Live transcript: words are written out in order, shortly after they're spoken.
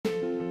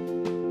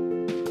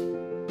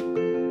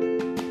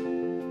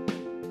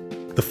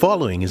The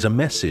following is a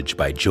message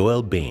by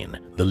Joel Bain,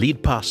 the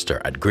lead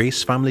pastor at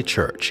Grace Family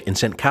Church in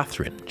St.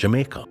 Catherine,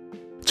 Jamaica.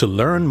 To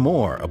learn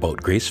more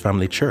about Grace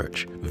Family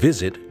Church,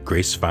 visit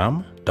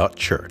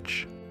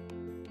gracefam.church.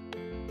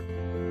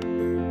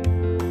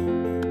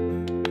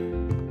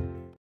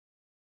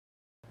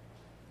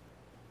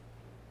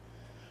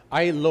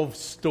 I love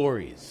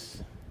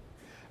stories.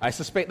 I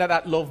suspect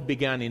that love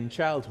began in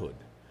childhood.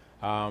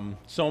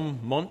 Some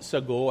months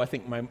ago, I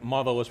think my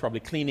mother was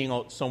probably cleaning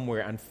out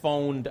somewhere and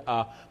found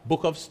a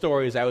book of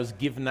stories I was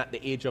given at the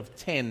age of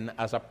 10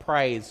 as a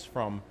prize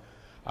from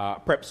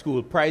prep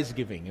school prize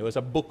giving. It was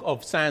a book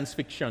of science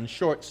fiction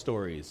short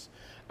stories.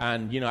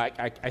 And,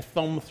 I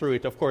thumbed through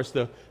it. Of course,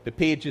 the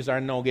pages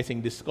are now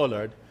getting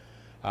discolored.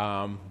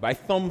 But I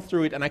thumbed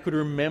through it and I could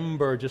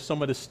remember just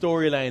some of the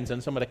storylines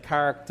and some of the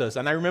characters.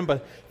 And I remember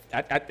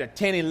at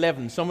 10,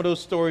 11, some of those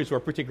stories were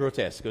pretty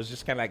grotesque. It was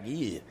just kind of like,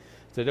 yeah.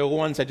 So there were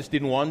ones I just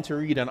didn't want to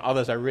read and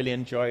others I really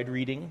enjoyed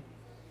reading.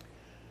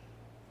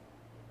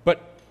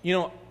 But,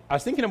 I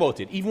was thinking about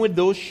it. Even with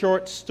those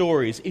short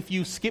stories, if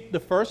you skip the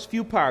first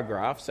few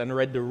paragraphs and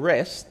read the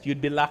rest,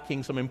 you'd be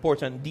lacking some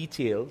important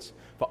details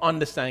for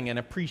understanding and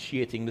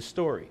appreciating the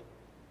story.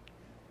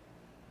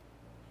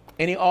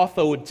 Any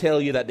author would tell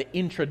you that the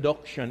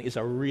introduction is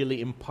a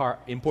really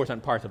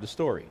important part of the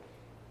story.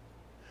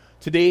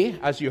 Today,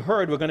 as you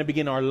heard, we're going to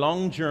begin our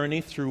long journey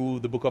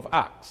through the book of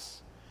Acts.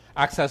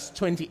 Acts has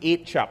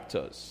 28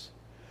 chapters.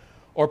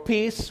 Our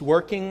pace,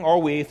 working our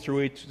way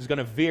through it, is going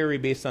to vary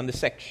based on the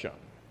section.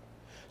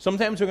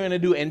 Sometimes we're going to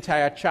do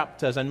entire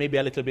chapters and maybe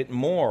a little bit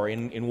more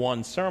in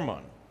one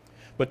sermon.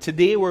 But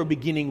today we're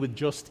beginning with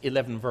just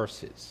 11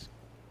 verses.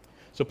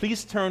 So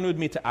please turn with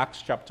me to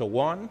Acts chapter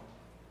 1.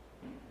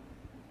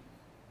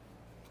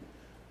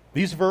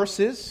 These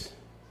verses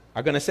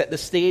are going to set the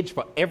stage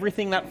for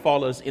everything that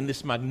follows in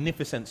this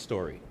magnificent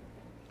story.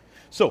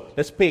 So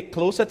let's pay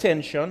close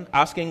attention,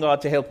 asking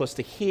God to help us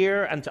to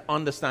hear and to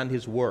understand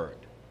His Word.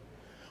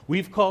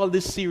 We've called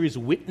this series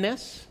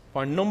Witness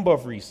for a number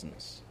of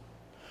reasons.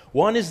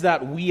 One is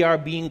that we are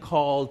being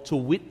called to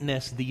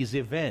witness these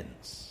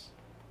events.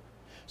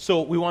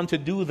 So we want to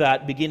do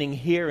that beginning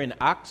here in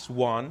Acts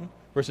 1,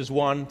 verses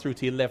 1 through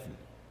to 11.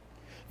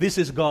 This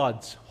is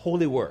God's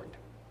holy word.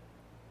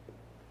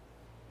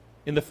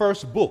 In the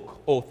first book,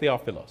 O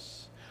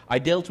Theophilus, I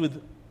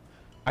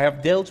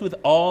have dealt with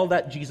all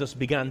that Jesus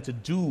began to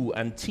do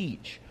and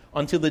teach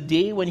until the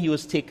day when he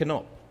was taken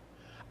up,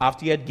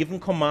 after he had given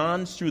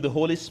commands through the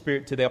Holy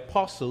Spirit to the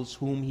apostles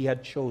whom he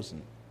had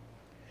chosen.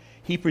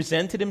 He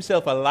presented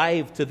himself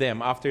alive to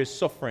them after his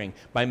suffering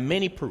by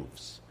many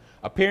proofs,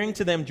 appearing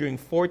to them during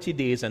 40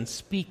 days and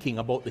speaking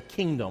about the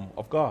kingdom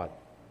of God.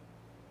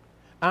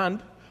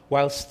 And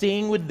while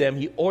staying with them,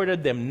 he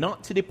ordered them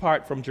not to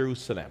depart from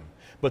Jerusalem,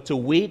 but to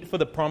wait for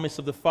the promise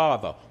of the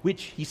Father,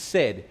 which he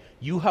said,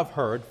 "You have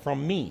heard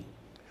from me.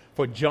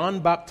 For John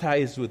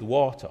baptized with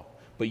water,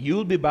 but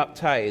you'll be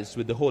baptized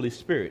with the Holy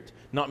Spirit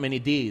not many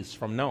days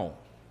from now."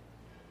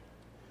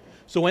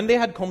 So when they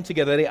had come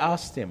together, they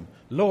asked him,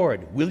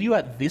 "Lord, will you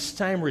at this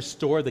time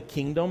restore the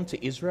kingdom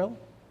to Israel?"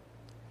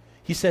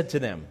 He said to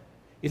them,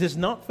 "It is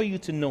not for you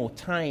to know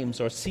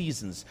times or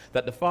seasons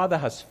that the Father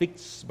has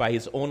fixed by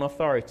his own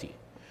authority,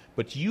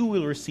 but you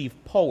will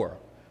receive power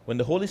when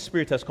the Holy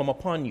Spirit has come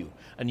upon you,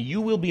 and you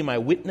will be my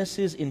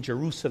witnesses in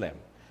Jerusalem,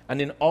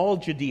 and in all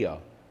Judea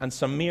and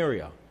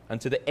Samaria,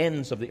 and to the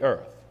ends of the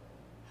earth."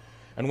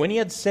 And when he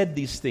had said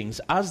these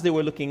things, as they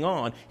were looking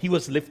on, he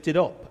was lifted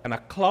up, and a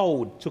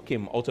cloud took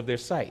him out of their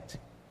sight.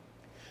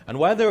 And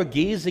while they were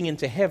gazing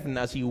into heaven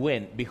as he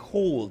went,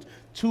 behold,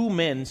 two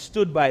men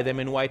stood by them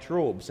in white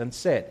robes, and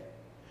said,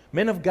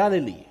 "Men of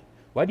Galilee,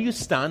 why do you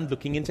stand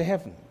looking into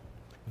heaven?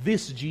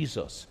 This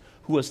Jesus,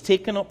 who was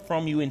taken up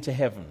from you into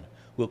heaven,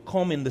 will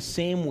come in the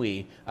same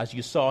way as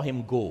you saw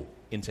him go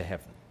into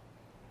heaven."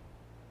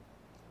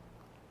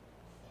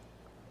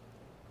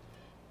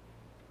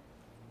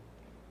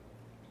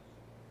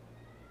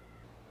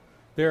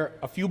 There are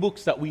a few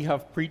books that we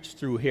have preached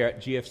through here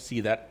at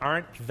GFC that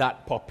aren't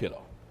that popular,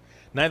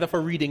 neither for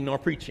reading nor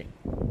preaching.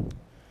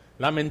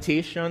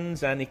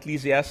 Lamentations and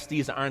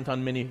Ecclesiastes aren't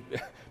on many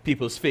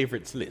people's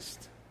favorites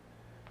list.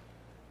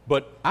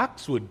 But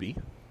Acts would be.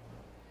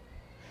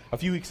 A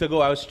few weeks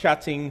ago, I was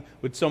chatting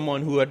with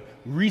someone who had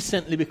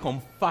recently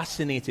become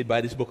fascinated by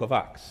this book of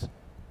Acts.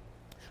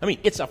 I mean,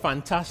 it's a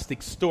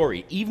fantastic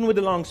story, even with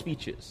the long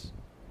speeches.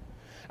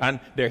 And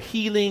there are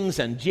healings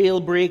and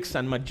jailbreaks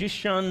and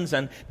magicians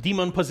and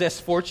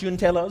demon-possessed fortune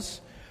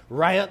tellers,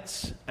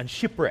 riots and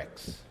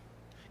shipwrecks.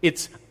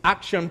 It's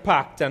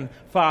action-packed and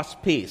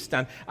fast-paced,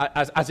 and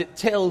as it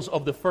tells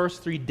of the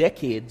first 3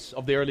 decades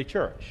of the early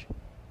church.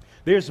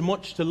 There's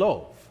much to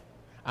love,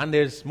 and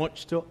there's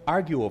much to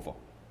argue over.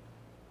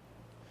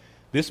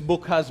 This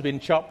book has been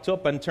chopped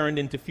up and turned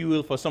into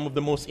fuel for some of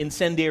the most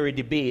incendiary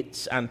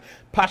debates and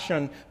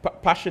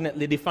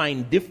passionately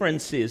defined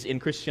differences in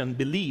Christian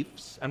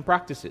beliefs and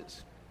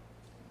practices.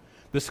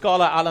 The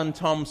scholar Alan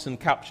Thompson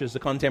captures the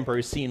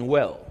contemporary scene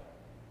well.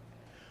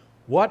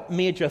 What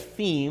major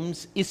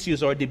themes,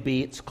 issues, or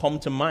debates come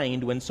to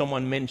mind when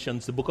someone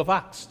mentions the book of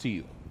Acts to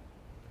you?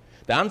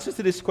 The answer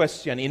to this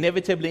question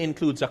inevitably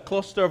includes a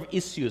cluster of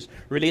issues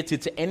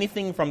related to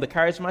anything from the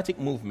charismatic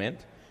movement,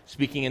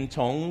 speaking in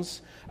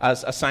tongues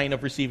as a sign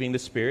of receiving the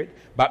Spirit,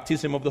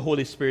 baptism of the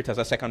Holy Spirit as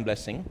a second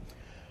blessing,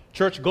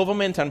 church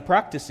government and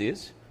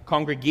practices,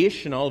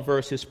 congregational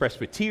versus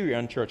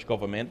Presbyterian church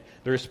government,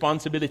 the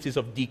responsibilities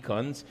of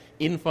deacons,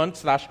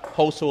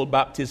 infant/household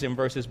baptism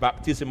versus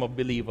baptism of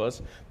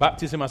believers,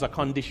 baptism as a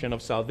condition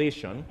of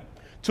salvation,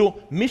 to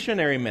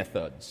missionary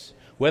methods,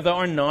 whether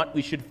or not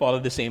we should follow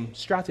the same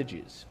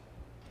strategies.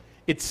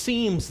 It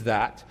seems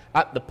that,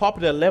 at the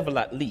popular level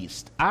at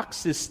least,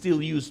 Acts is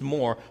still used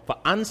more for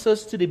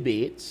answers to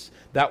debates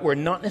that were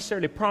not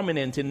necessarily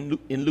prominent in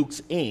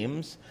Luke's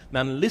aims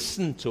than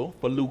listened to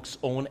for Luke's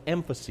own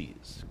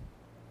emphases.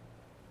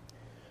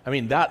 I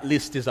mean, that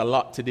list is a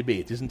lot to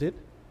debate, isn't it?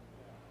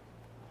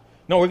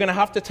 Now, we're going to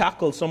have to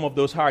tackle some of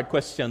those hard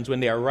questions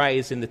when they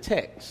arise in the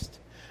text.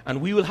 And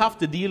we will have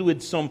to deal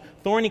with some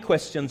thorny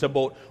questions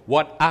about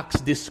what Acts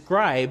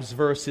describes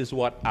versus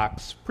what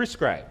Acts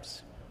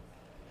prescribes.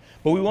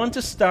 But we want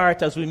to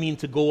start, as we mean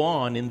to go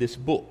on in this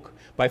book,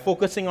 by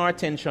focusing our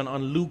attention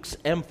on Luke's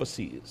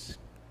emphases.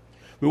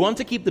 We want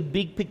to keep the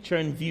big picture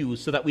in view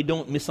so that we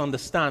don't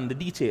misunderstand the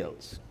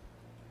details.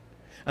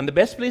 And the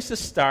best place to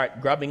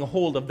start grabbing a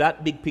hold of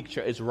that big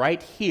picture is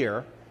right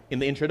here in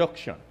the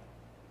introduction.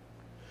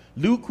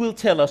 Luke will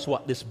tell us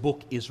what this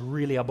book is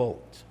really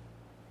about.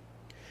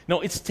 Now,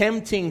 it's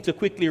tempting to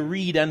quickly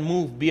read and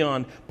move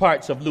beyond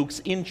parts of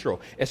Luke's intro,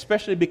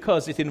 especially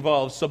because it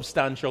involves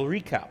substantial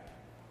recap.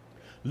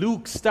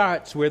 Luke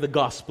starts where the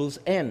Gospels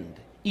end,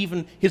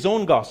 even his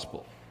own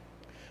Gospel.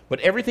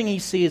 But everything he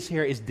says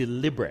here is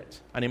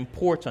deliberate and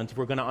important if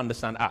we're going to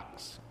understand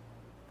Acts.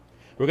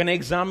 We're going to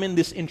examine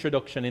this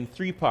introduction in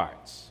 3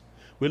 parts.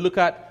 We'll look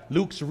at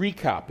Luke's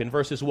recap in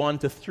verses 1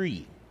 to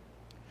 3.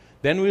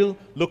 Then we'll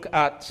look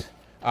at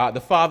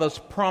the Father's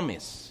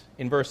promise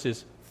in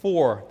verses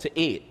 4 to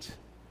 8.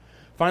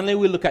 Finally,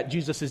 we'll look at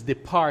Jesus'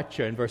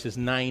 departure in verses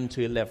 9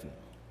 to 11.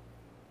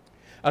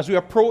 As we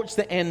approach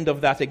the end of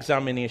that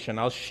examination,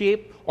 I'll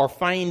shape our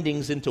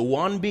findings into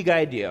one big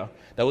idea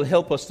that will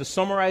help us to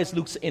summarize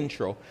Luke's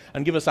intro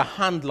and give us a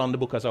handle on the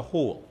book as a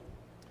whole.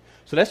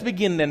 So let's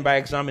begin then by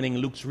examining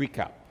Luke's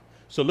recap.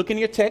 So look in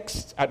your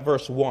text at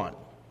verse 1.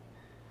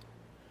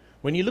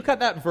 When you look at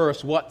that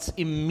verse, what's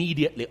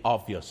immediately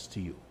obvious to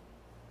you?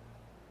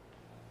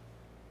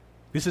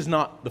 This is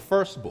not the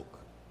first book.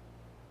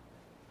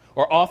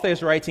 Our author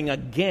is writing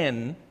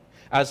again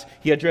as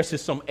he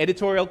addresses some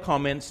editorial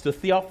comments to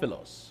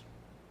Theophilus.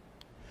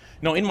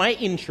 Now, in my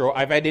intro,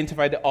 I've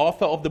identified the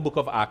author of the book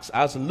of Acts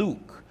as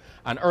Luke,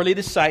 an early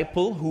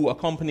disciple who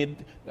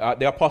accompanied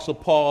the Apostle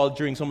Paul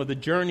during some of the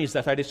journeys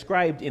that are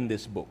described in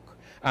this book,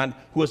 and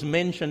who was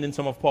mentioned in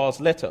some of Paul's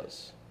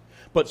letters.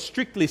 But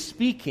strictly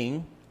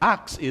speaking,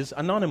 Acts is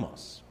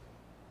anonymous.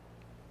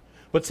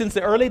 But since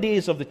the early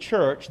days of the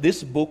church,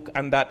 this book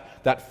and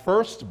that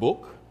first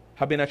book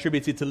have been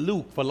attributed to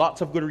Luke for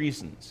lots of good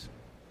reasons.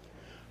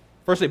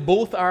 Firstly,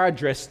 both are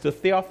addressed to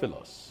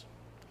Theophilus.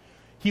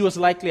 He was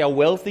likely a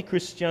wealthy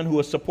Christian who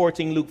was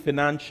supporting Luke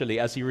financially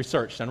as he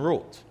researched and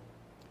wrote.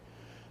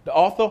 The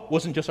author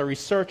wasn't just a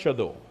researcher,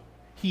 though.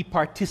 He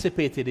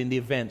participated in the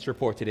events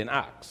reported in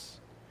Acts.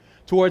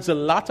 Towards the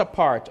latter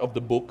part of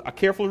the book, a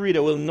careful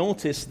reader will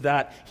notice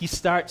that he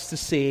starts to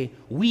say,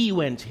 "We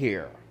went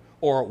here,"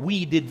 or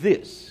 "we did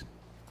this."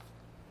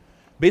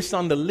 Based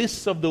on the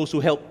lists of those who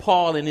helped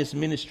Paul in his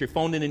ministry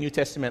found in the New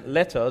Testament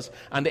letters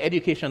and the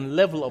education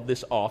level of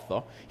this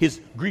author,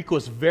 his Greek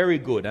was very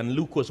good and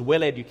Luke was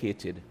well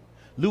educated.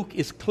 Luke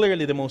is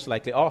clearly the most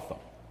likely author.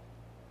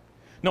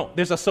 Now,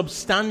 there's a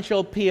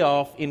substantial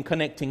payoff in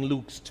connecting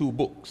Luke's 2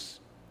 books.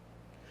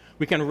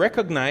 We can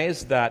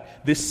recognize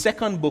that this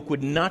second book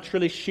would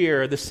naturally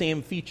share the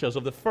same features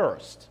of the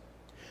first.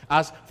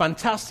 As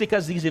fantastic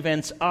as these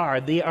events are,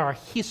 they are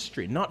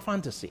history, not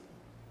fantasy.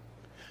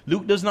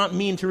 Luke does not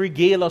mean to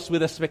regale us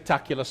with a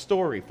spectacular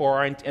story for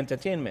our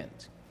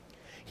entertainment.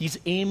 He's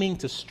aiming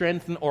to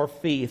strengthen our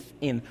faith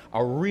in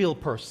a real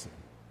person,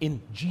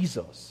 in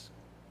Jesus.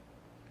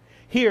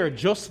 Here,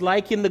 just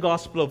like in the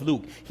Gospel of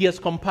Luke, he has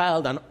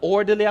compiled an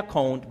orderly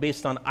account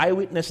based on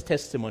eyewitness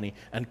testimony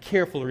and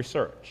careful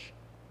research.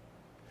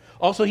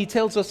 Also, he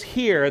tells us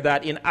here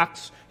in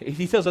Acts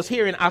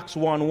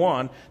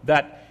 1:1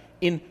 that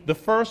in the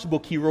first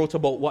book he wrote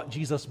about what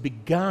Jesus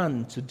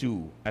began to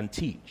do and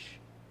teach.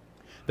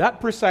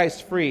 That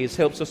precise phrase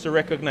helps us to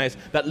recognize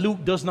that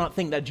Luke does not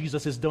think that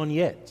Jesus is done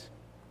yet.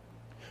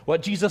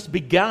 What Jesus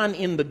began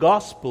in the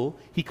gospel,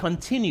 he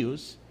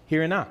continues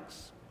here in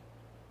Acts.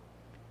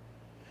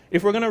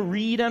 If we're going to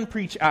read and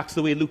preach Acts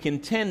the way Luke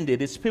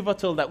intended, it's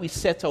pivotal that we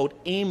set out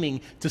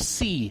aiming to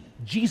see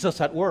Jesus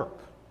at work.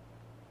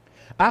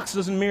 Acts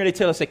doesn't merely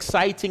tell us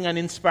exciting and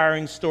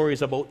inspiring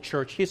stories about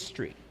church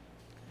history.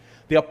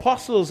 The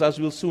apostles, as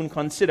we'll soon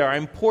consider, are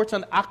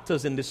important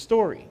actors in this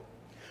story,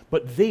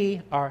 but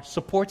they are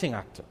supporting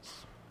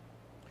actors.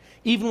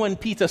 Even when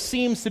Peter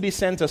seems to be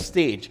center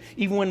stage,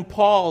 even when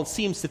Paul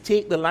seems to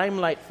take the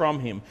limelight from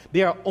him,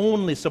 they are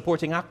only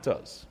supporting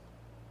actors.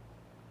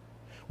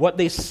 What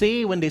they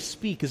say when they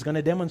speak is going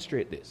to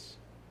demonstrate this.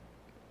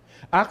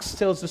 Acts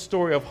tells the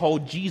story of how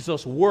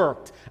Jesus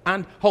worked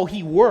and how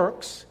he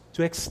works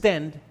to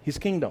extend his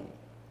kingdom.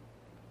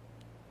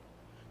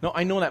 Now,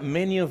 I know that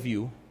many of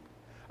you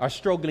are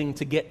struggling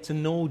to get to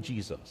know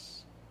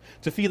Jesus,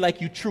 to feel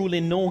like you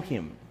truly know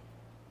him.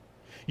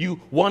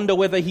 You wonder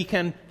whether he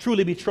can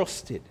truly be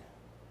trusted.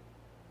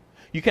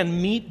 You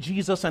can meet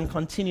Jesus and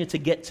continue to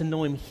get to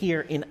know him here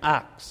in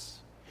Acts.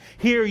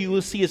 Here you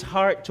will see his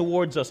heart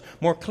towards us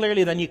more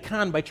clearly than you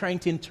can by trying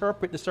to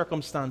interpret the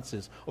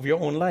circumstances of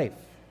your own life.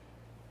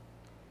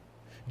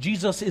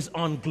 Jesus is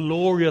on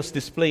glorious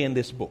display in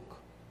this book.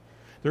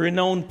 The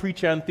renowned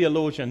preacher and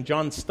theologian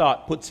John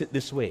Stott puts it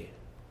this way: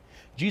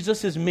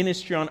 Jesus'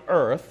 ministry on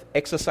earth,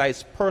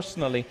 exercised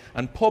personally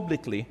and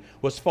publicly,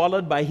 was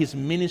followed by his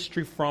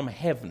ministry from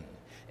heaven,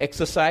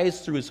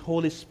 exercised through his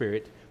Holy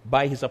Spirit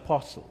by his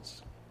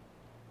apostles.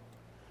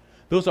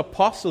 Those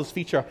apostles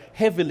feature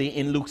heavily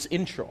in Luke's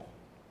intro.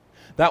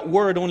 That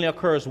word only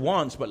occurs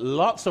once, but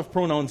lots of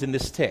pronouns in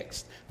this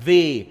text.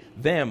 They,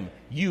 them,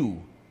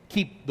 you.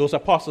 Keep those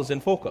apostles in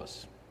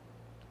focus.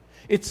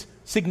 It's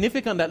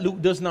significant that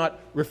Luke does not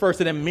refer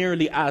to them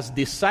merely as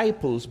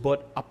disciples,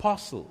 but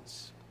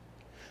apostles.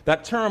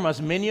 That term, as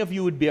many of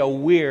you would be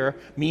aware,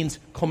 means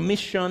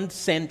commissioned,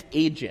 sent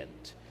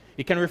agent.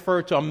 It can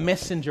refer to a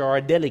messenger or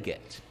a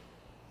delegate.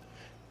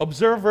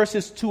 Observe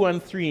verses 2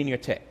 and 3 in your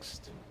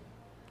text.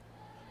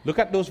 Look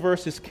at those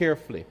verses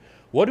carefully.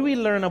 What do we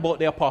learn about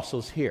the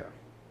apostles here?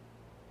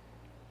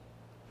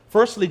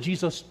 Firstly,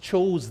 Jesus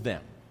chose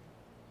them.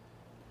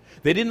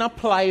 They didn't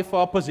apply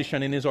for a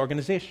position in his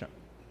organization.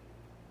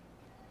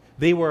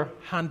 They were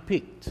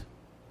handpicked.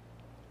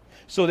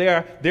 So they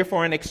are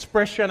therefore an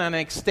expression and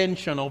an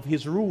extension of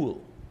his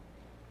rule.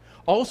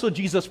 Also,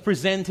 Jesus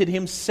presented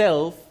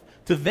himself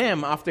to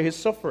them after his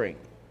suffering.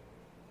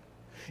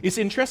 It's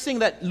interesting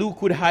that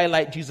Luke would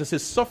highlight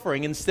Jesus'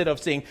 suffering instead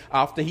of saying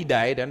after he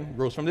died and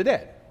rose from the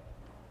dead.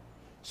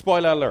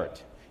 Spoiler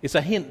alert. It's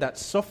a hint that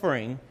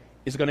suffering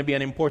is going to be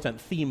an important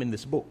theme in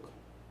this book.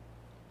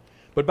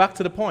 But back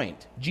to the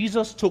point.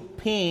 Jesus took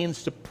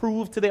pains to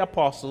prove to the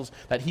apostles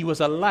that he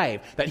was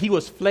alive, that he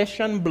was flesh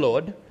and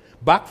blood,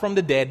 back from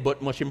the dead,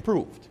 but much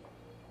improved.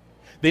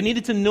 They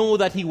needed to know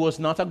that he was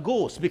not a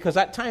ghost, because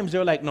at times they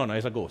were like, no,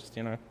 he's a ghost.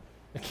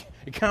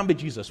 It can't be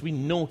Jesus. We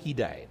know he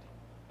died.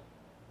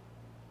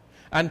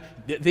 And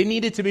they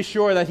needed to be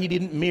sure that he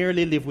didn't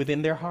merely live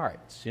within their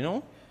hearts,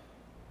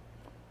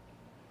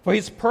 For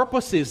his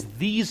purposes,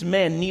 these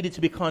men needed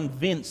to be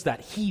convinced that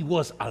he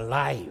was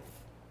alive.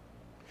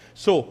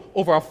 So,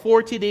 over a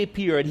 40-day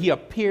period, he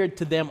appeared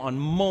to them on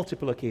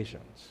multiple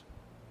occasions.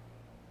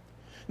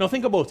 Now,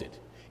 think about it.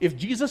 If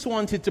Jesus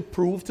wanted to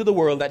prove to the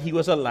world that he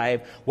was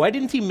alive, why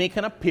didn't he make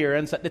an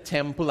appearance at the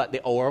temple at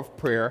the hour of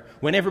prayer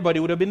when everybody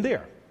would have been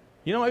there?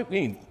 You know what I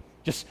mean?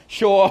 Just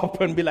show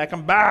up and be like,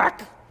 I'm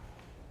back.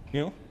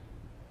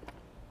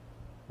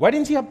 Why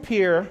didn't he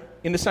appear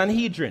in the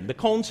Sanhedrin, the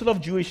council of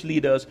Jewish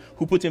leaders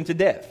who put him to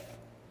death?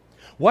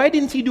 Why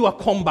didn't he do a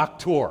comeback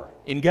tour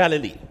in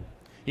Galilee?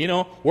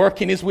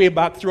 Working his way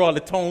back through all the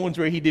towns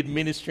where he did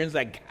ministry, and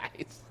like,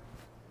 guys,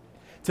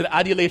 to the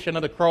adulation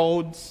of the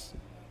crowds.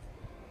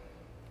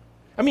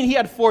 I mean, he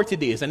had 40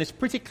 days, and it's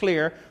pretty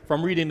clear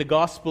from reading the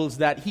Gospels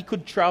that he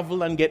could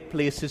travel and get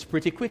places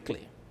pretty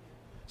quickly.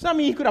 So,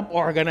 he could have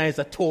organized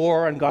a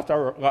tour and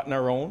gotten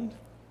around.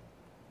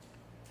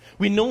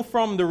 We know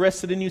from the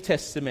rest of the New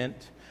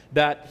Testament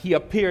that he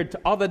appeared to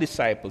other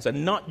disciples,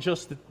 and not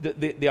just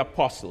the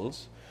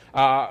apostles.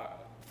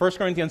 1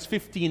 Corinthians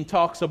 15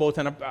 talks about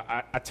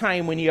a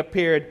time when he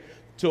appeared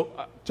to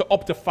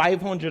up to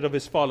 500 of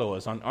his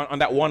followers on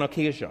that one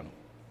occasion.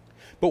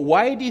 But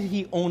why did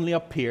he only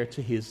appear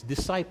to his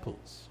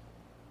disciples?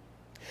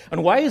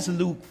 And why is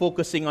Luke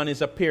focusing on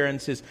his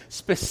appearances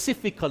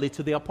specifically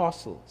to the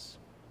apostles?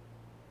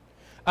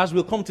 As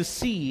we'll come to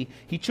see,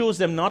 he chose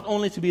them not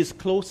only to be his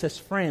closest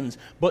friends,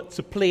 but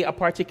to play a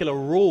particular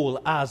role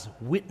as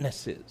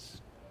witnesses.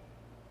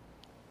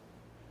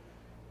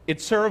 It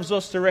serves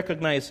us to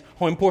recognize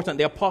how important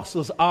the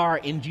apostles are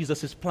in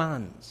Jesus'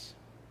 plans.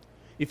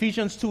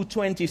 Ephesians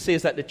 2:20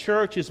 says that the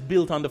church is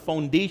built on the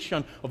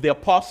foundation of the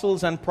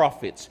apostles and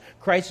prophets,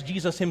 Christ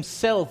Jesus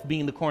himself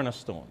being the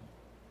cornerstone.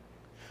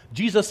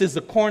 Jesus is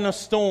the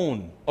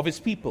cornerstone of his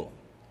people.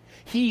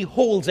 He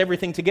holds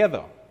everything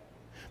together.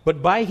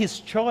 But by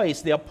his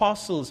choice, the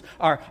apostles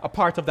are a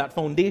part of that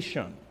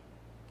foundation.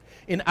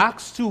 In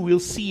Acts 2, we'll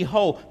see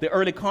how the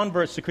early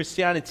converts to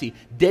Christianity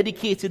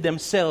dedicated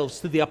themselves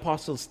to the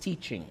apostles'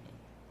 teaching.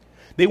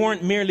 They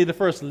weren't merely the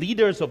first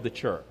leaders of the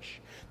church.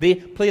 They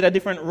played a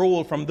different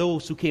role from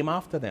those who came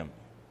after them.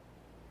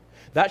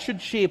 That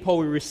should shape how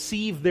we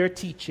receive their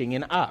teaching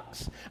in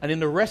Acts and in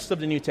the rest of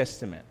the New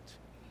Testament.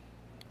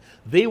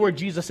 They were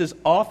Jesus'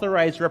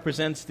 authorized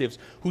representatives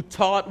who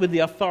taught with the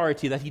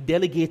authority that he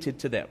delegated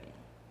to them.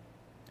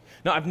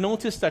 Now, I've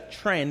noticed a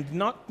trend,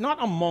 not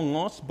among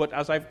us, but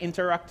as I've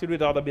interacted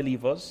with other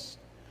believers,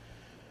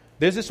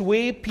 there's this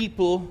way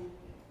people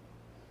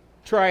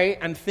try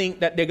and think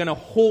that they're going to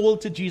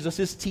hold to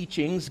Jesus'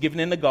 teachings given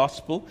in the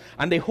gospel,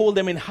 and they hold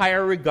them in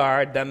higher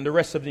regard than the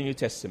rest of the New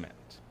Testament.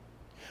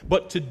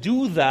 But to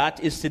do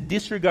that is to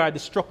disregard the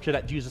structure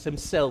that Jesus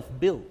himself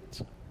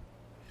built.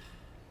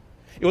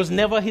 It was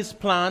never his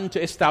plan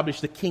to establish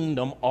the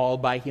kingdom all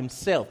by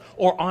himself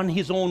or on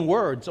his own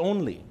words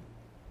only.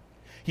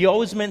 He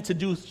always meant to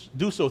do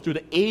so through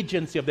the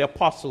agency of the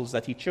apostles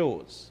that he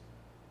chose.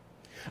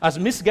 As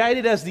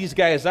misguided as these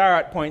guys are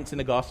at points in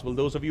the gospel,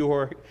 those of you who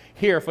are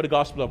here for the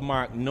Gospel of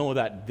Mark know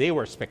that they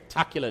were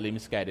spectacularly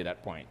misguided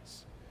at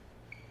points.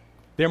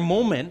 Their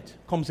moment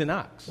comes in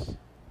Acts.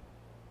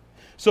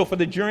 So for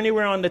the journey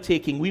we're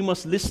undertaking, we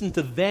must listen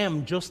to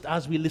them just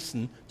as we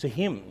listen to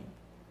him.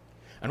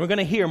 And we're going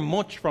to hear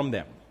much from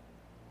them.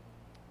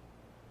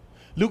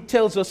 Luke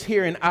tells us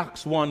here in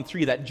Acts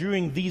 1:3 that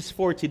during these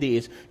 40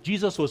 days,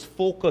 Jesus was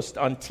focused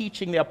on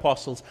teaching the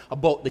apostles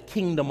about the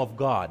kingdom of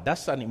God.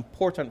 That's an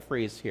important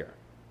phrase here.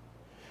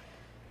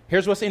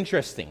 Here's what's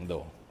interesting,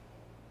 though.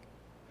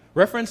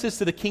 References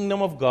to the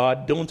kingdom of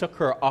God don't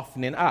occur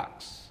often in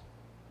Acts.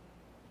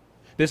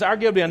 There's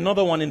arguably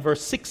another one in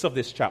verse 6 of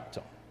this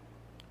chapter.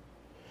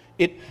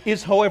 It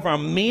is, however, a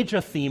major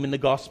theme in the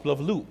Gospel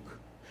of Luke,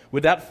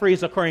 with that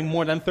phrase occurring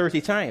more than 30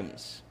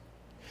 times.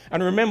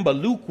 And remember,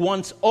 Luke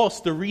wants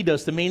us, the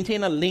readers, to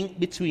maintain a link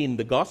between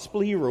the gospel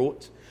he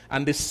wrote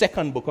and the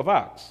second book of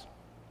Acts.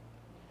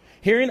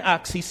 Here in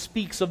Acts, he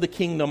speaks of the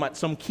kingdom at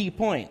some key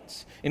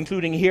points,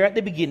 including here at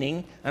the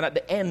beginning and at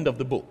the end of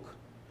the book.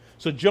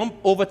 So jump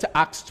over to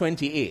Acts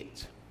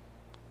 28.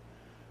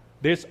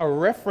 There's a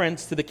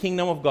reference to the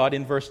kingdom of God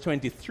in verse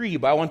 23,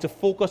 but I want to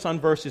focus on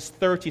verses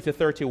 30 to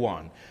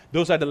 31.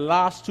 Those are the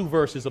last two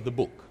verses of the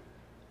book.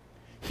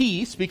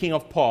 He, speaking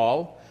of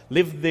Paul,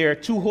 lived there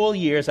 2 whole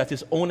years at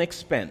his own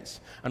expense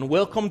and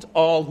welcomed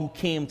all who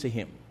came to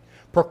him,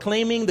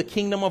 proclaiming the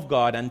kingdom of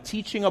God and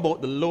teaching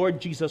about the Lord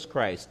Jesus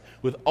Christ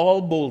with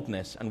all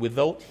boldness and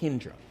without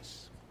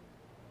hindrance.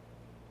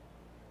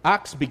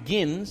 Acts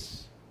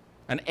begins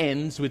and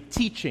ends with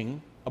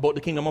teaching about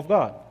the kingdom of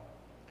God.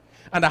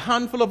 And a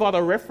handful of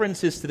other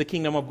references to the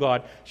kingdom of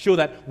God show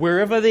that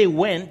wherever they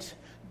went,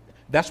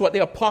 that's what the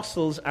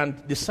apostles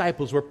and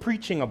disciples were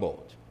preaching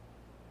about.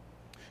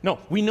 Now,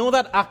 we know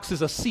that Acts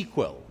is a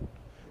sequel,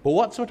 but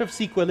what sort of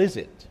sequel is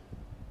it?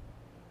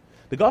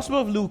 The Gospel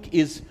of Luke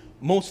is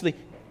most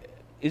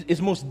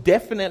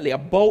definitely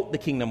about the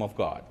kingdom of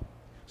God.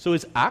 So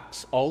is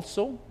Acts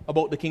also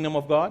about the kingdom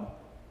of God?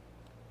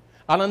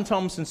 Alan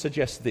Thompson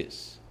suggests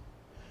this.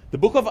 The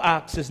book of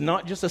Acts is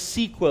not just a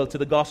sequel to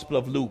the Gospel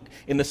of Luke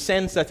in the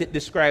sense that it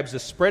describes the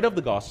spread of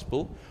the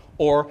gospel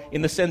or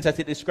in the sense that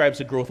it describes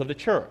the growth of the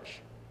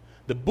church.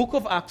 The book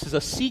of Acts is a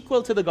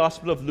sequel to the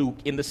Gospel of Luke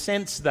in the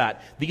sense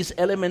that these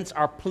elements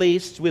are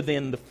placed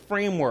within the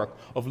framework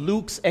of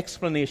Luke's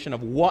explanation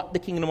of what the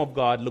kingdom of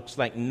God looks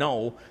like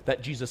now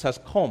that Jesus has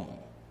come,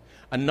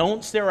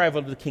 announced the arrival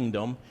of the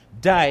kingdom,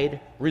 died,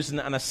 risen,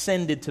 and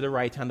ascended to the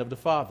right hand of the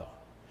Father.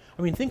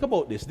 I mean, think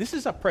about this. This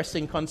is a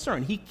pressing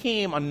concern. He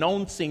came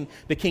announcing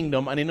the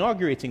kingdom and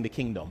inaugurating the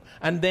kingdom,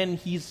 and then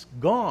he's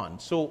gone.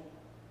 So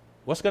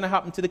what's going to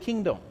happen to the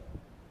kingdom?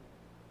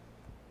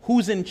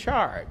 Who's in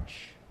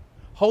charge?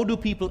 How do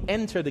people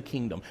enter the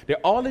kingdom? There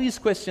are all of these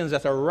questions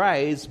that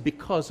arise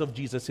because of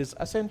Jesus'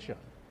 ascension.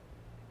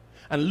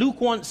 And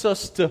Luke wants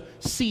us to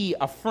see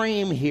a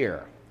frame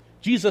here.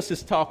 Jesus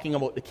is talking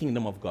about the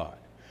kingdom of God.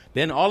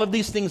 Then all of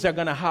these things are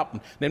going to happen.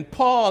 Then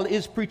Paul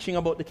is preaching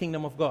about the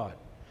kingdom of God.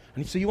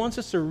 And so he wants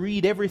us to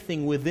read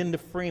everything within the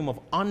frame of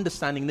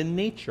understanding the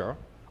nature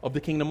of the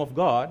kingdom of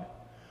God,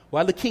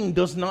 while the king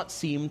does not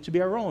seem to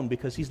be around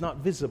because he's not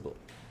visible.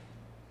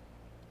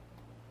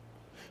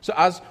 So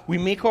as we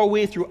make our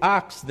way through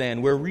Acts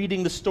then, we're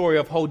reading the story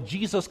of how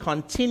Jesus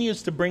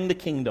continues to bring the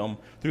kingdom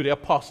through the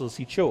apostles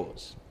he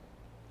chose.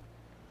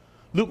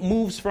 Luke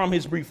moves from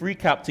his brief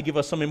recap to give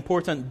us some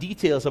important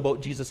details about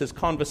Jesus'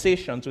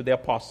 conversations with the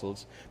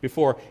apostles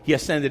before he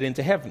ascended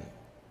into heaven.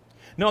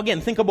 Now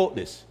again, think about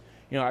this.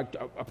 You know,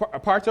 a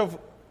part of,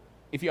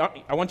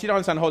 I want you to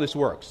understand how this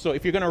works. So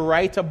if you're going to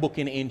write a book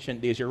in ancient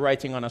days, you're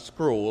writing on a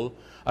scroll.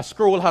 A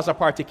scroll has a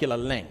particular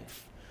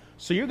length.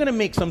 So you're going to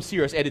make some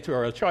serious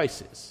editorial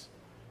choices,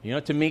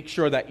 to make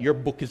sure that your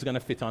book is going to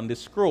fit on this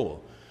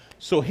scroll.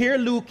 So here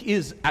Luke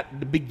is at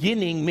the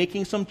beginning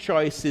making some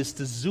choices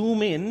to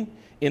zoom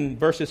in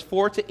verses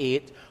 4 to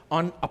 8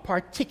 on a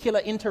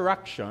particular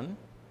interaction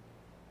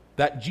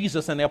that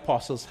Jesus and the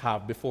apostles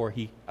have before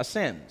he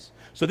ascends.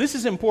 So this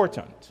is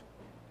important.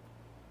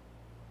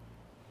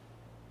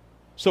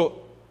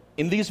 So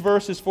in these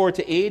verses 4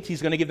 to 8,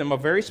 he's going to give them a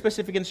very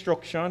specific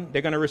instruction.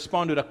 They're going to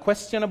respond with a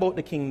question about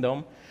the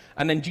kingdom.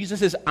 And then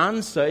Jesus'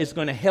 answer is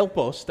going to help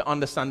us to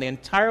understand the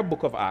entire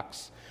book of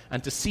Acts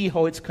and to see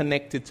how it's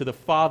connected to the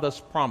Father's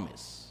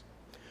promise.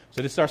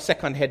 So this is our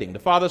second heading, the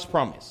Father's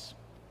promise,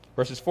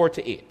 verses 4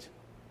 to 8.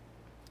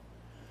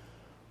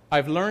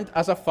 I've learned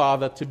as a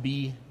father to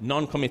be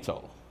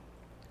non-committal.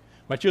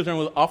 My children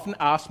will often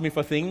ask me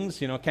for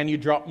things, can you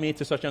drop me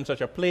to such and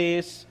such a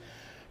place?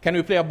 Can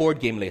we play a board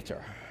game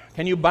later?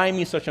 Can you buy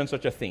me such and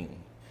such a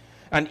thing?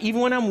 And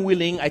even when I'm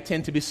willing, I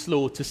tend to be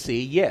slow to say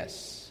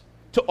yes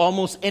to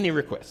almost any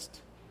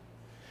request.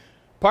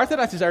 Part of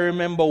that is I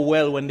remember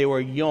well when they were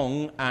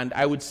young, and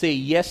I would say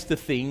yes to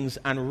things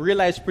and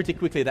realize pretty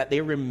quickly that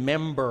they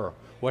remember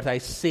what I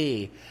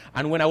say.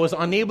 And when I was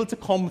unable to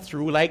come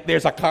through, like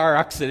there's a car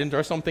accident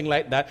or something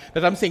like that,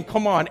 that I'm saying,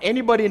 come on,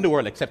 anybody in the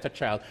world except a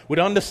child would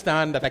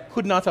understand that I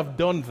could not have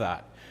done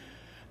that.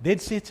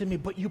 They'd say to me,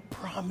 but you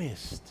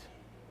promised.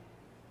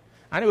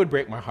 And it would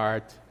break my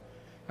heart.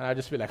 And I'd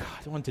just be like,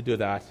 I don't want to do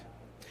that.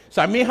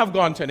 So I may have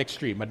gone to an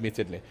extreme,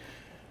 admittedly.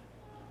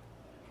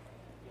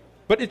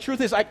 But the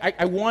truth is,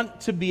 I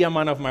want to be a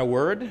man of my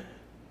word.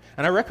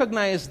 And I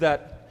recognize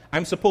that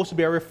I'm supposed to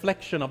be a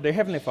reflection of their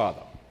Heavenly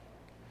Father.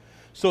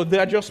 So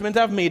the adjustment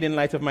I've made in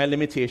light of my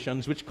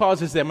limitations, which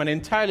causes them an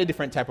entirely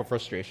different type of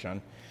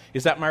frustration,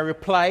 is that my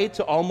reply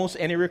to almost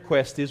any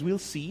request is, we'll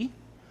see,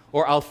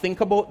 or I'll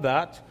think about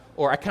that,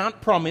 or I can't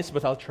promise,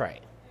 but I'll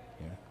try.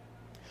 Yeah.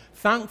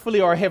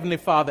 Thankfully, our Heavenly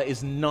Father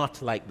is not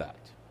like that.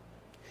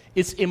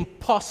 It's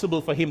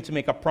impossible for him to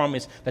make a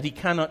promise that he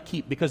cannot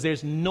keep because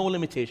there's no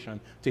limitation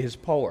to his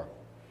power.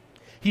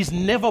 He's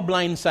never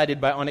blindsided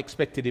by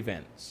unexpected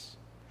events.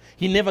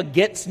 He never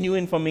gets new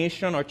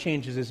information or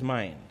changes his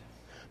mind.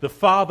 The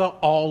Father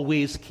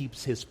always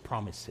keeps his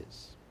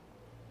promises.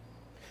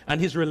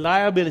 And his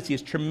reliability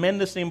is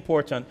tremendously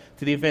important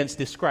to the events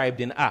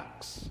described in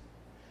Acts.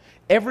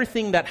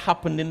 Everything that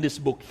happened in this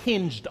book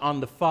hinged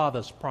on the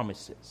Father's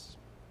promises.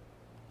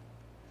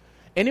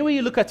 Any way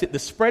you look at it, the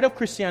spread of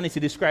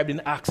Christianity described in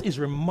Acts is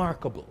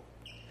remarkable.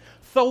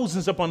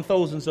 Thousands upon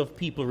thousands of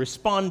people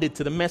responded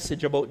to the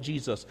message about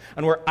Jesus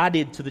and were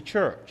added to the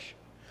church.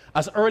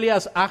 As early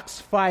as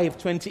Acts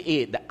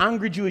 5:28, the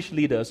angry Jewish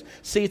leaders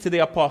say to the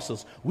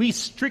apostles, we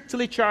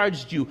strictly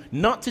charged you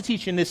not to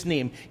teach in this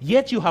name,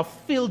 yet you have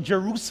filled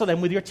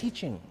Jerusalem with your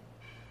teaching.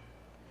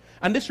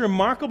 And this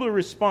remarkable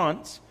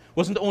response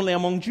wasn't only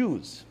among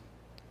Jews.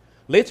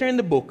 Later in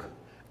the book,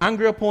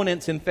 angry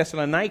opponents in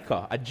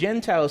Thessalonica, a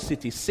Gentile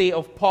city, say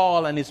of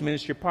Paul and his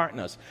ministry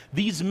partners,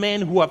 these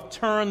men who have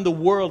turned the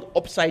world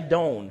upside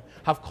down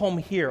have come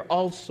here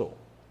also.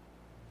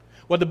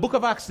 What the book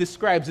of Acts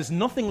describes is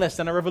nothing less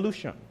than a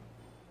revolution.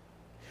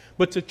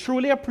 But to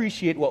truly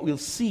appreciate what we'll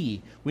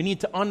see, we need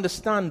to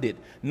understand it,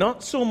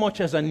 not so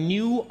much as a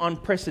new,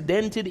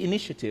 unprecedented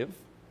initiative,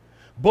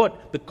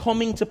 but the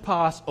coming to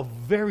pass of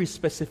very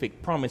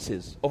specific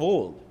promises of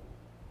old.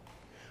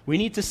 We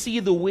need to see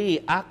the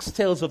way Acts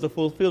tells of the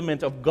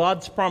fulfillment of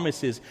God's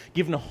promises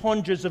given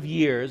hundreds of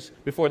years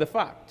before the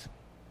fact.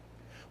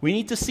 We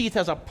need to see it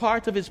as a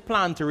part of his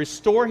plan to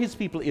restore his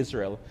people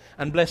Israel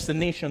and bless the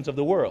nations of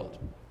the world.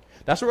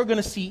 That's what we're going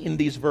to see in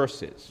these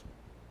verses.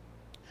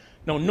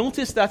 Now,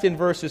 notice that in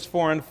verses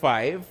 4 and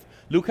 5,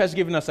 Luke has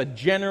given us a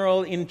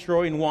general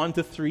intro in 1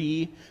 to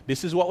 3.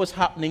 This is what was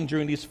happening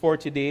during these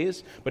 40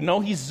 days. But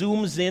now he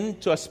zooms in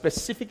to a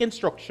specific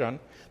instruction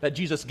that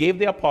Jesus gave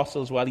the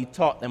apostles while he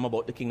taught them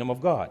about the kingdom of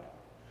God.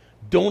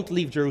 Don't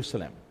leave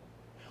Jerusalem.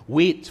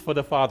 Wait for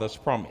the Father's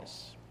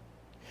promise.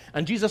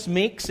 And Jesus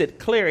makes it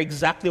clear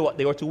exactly what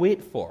they were to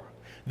wait for.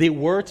 They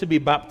were to be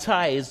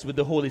baptized with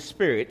the Holy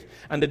Spirit,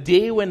 and the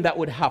day when that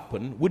would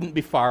happen wouldn't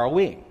be far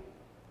away.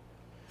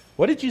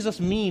 What did Jesus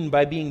mean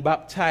by being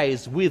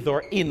baptized with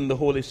or in the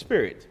Holy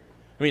Spirit?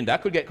 I mean,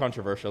 that could get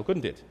controversial,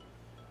 couldn't it?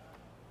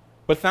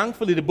 But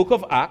thankfully, the book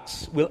of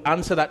Acts will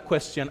answer that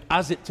question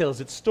as it tells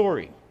its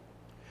story.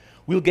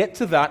 We'll get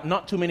to that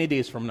not too many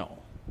days from now.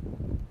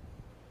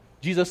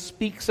 Jesus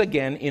speaks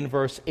again in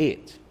verse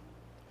 8.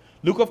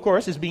 Luke, of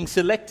course, is being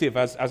selective,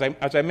 as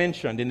I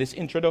mentioned in this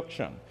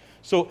introduction.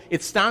 So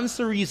it stands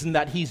to reason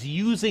that he's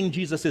using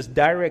Jesus'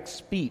 direct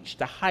speech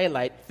to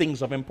highlight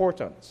things of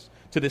importance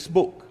to this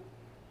book.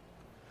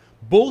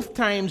 Both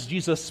times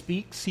Jesus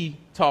speaks, he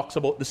talks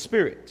about the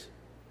Spirit.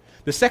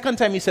 The second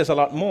time he says a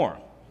lot more.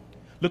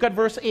 Look at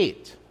verse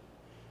 8.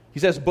 He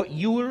says, but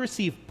you will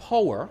receive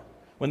power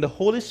when the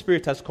Holy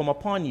Spirit has come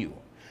upon you,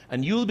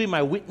 and you will be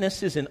my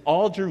witnesses in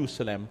all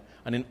Jerusalem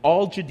and in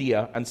all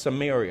Judea and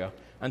Samaria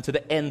and to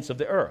the ends of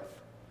the earth.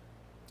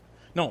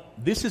 Now,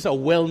 this is a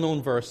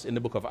well-known verse in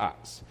the book of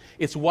Acts.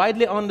 It's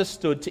widely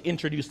understood to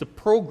introduce the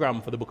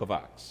program for the book of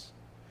Acts.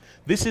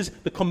 This is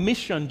the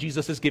commission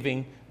Jesus is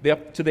giving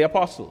to the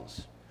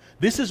apostles.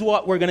 This is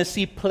what we're going to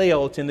see play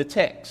out in the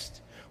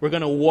text. We're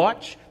going to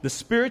watch the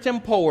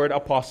Spirit-empowered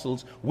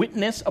apostles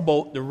witness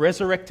about the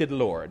resurrected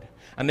Lord,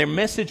 and their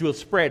message will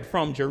spread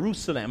from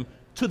Jerusalem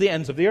to the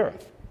ends of the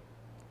earth.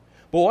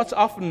 But what's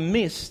often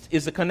missed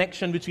is the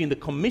connection between the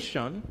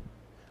commission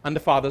and the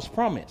Father's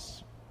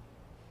promise.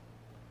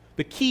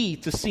 The key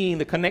to seeing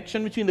the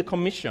connection between the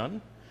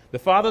commission, the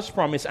Father's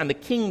promise, and the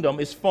kingdom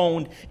is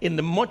found in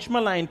the much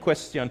maligned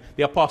question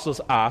the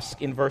apostles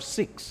ask in verse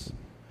 6.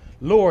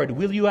 Lord,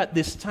 will you at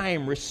this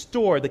time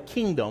restore the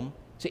kingdom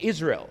to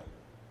Israel?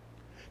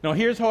 Now,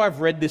 here's how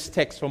I've read this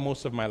text for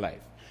most of my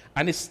life.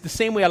 And it's the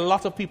same way a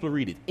lot of people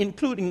read it,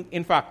 including,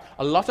 in fact,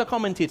 a lot of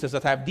commentators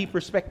that I have deep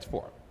respect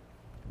for.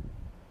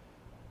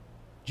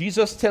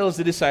 Jesus tells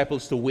the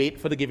disciples to wait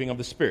for the giving of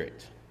the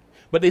Spirit.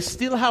 But they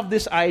still have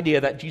this idea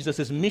that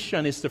Jesus'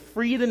 mission is to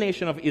free the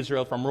nation of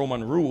Israel from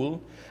Roman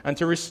rule and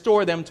to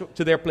restore them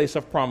to their place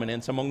of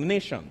prominence among the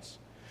nations.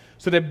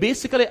 So they're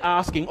basically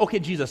asking, okay,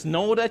 Jesus,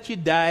 now that you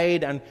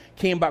died and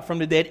came back from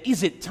the dead,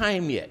 is it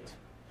time yet?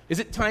 Is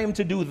it time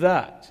to do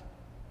that?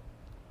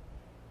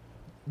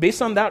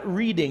 Based on that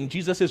reading,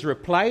 Jesus'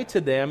 reply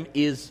to them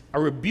is a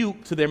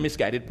rebuke to their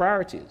misguided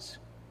priorities.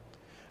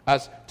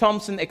 As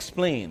Thompson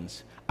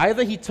explains,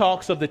 either he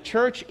talks of the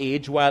church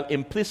age while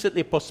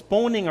implicitly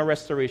postponing a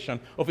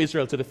restoration of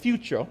Israel to the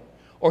future,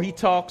 or he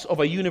talks of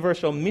a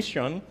universal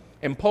mission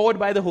empowered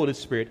by the Holy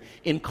Spirit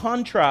in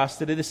contrast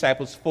to the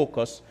disciples'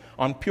 focus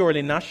on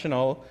purely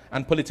national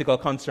and political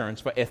concerns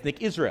for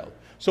ethnic Israel.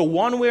 So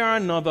one way or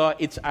another,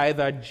 it's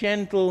either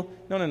gentle,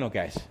 no,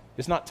 guys,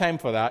 it's not time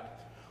for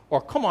that, or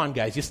come on,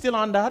 guys, you still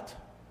on that?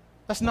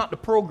 That's not the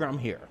program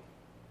here.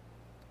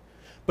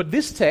 But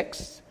this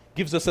text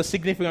gives us a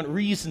significant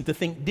reason to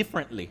think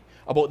differently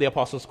about the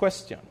apostles'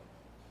 question.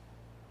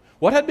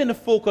 What had been the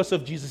focus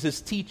of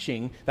Jesus'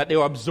 teaching that they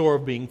were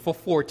absorbing for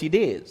 40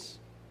 days?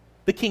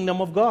 The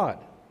kingdom of God.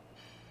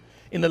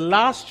 In the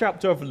last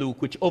chapter of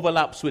Luke, which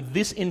overlaps with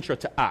this intro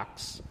to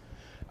Acts,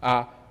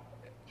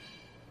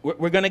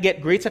 we're going to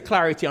get greater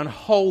clarity on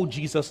how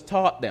Jesus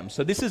taught them.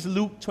 So this is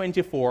Luke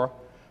 24,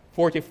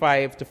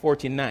 45 to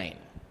 49.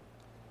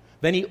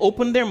 Then he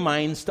opened their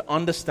minds to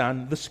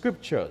understand the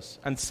scriptures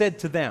and said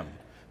to them,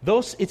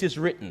 "Thus it is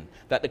written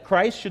that the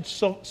Christ should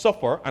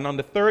suffer and on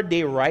the third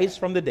day rise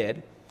from the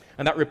dead,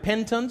 and that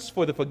repentance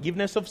for the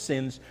forgiveness of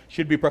sins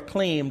should be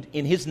proclaimed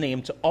in his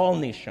name to all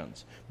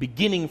nations,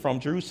 beginning from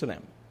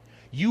Jerusalem.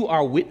 You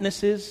are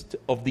witnesses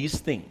of these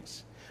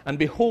things. And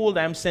behold,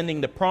 I am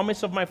sending the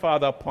promise of my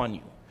Father upon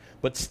you.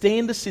 But stay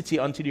in the city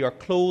until you are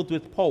clothed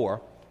with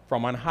power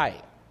from on high."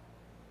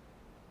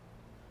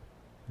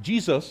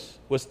 Jesus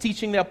was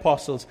teaching the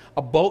apostles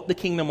about the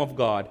kingdom of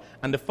God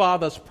and the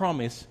Father's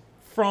promise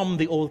from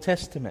the Old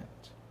Testament.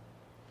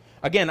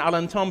 Again,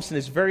 Alan Thompson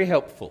is very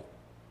helpful.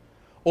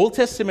 Old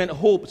Testament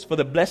hopes for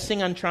the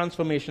blessing and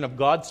transformation of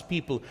God's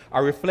people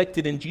are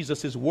reflected in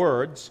Jesus'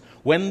 words,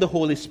 "When the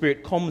Holy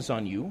Spirit comes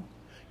on you,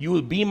 you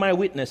will be my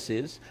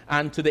witnesses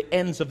and to the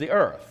ends of the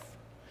earth."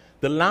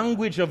 The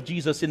language of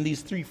Jesus in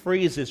these three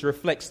phrases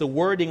reflects the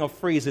wording of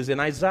phrases in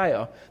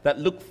Isaiah that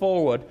look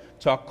forward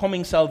to a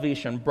coming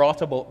salvation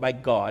brought about by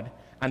God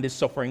and his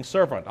suffering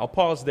servant. I'll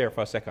pause there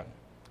for a second.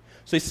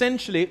 So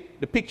essentially,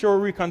 the picture we're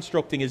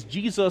reconstructing is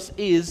Jesus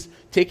is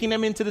taking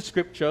them into the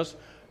scriptures,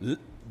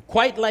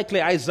 quite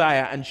likely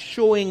Isaiah, and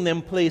showing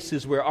them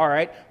places where, all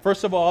right,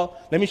 first of all,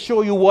 let me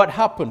show you what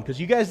happened, because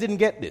you guys didn't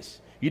get this.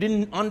 You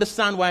didn't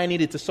understand why I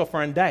needed to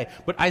suffer and die.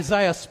 But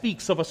Isaiah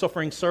speaks of a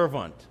suffering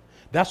servant.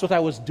 That's what I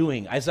was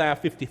doing. Isaiah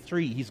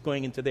 53, he's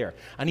going into there.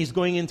 And he's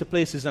going into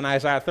places in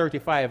Isaiah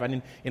 35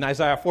 and in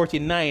Isaiah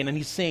 49, and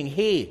he's saying,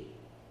 hey,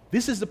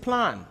 this is the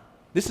plan.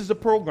 This is the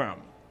program.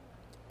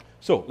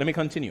 So, let me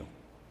continue.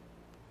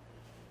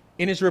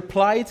 In his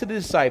reply to the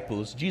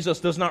disciples,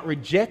 Jesus does not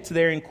reject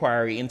their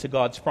inquiry into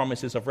God's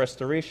promises of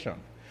restoration,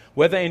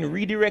 whether in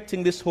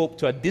redirecting this hope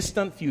to a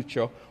distant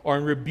future or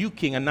in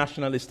rebuking a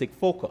nationalistic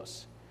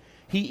focus.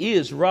 He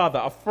is rather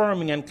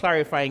affirming and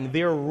clarifying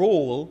their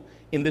role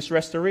in this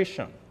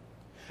restoration.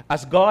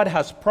 As God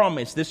has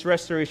promised, this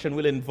restoration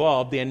will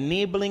involve the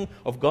enabling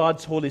of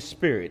God's Holy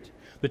Spirit,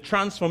 the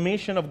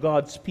transformation of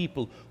God's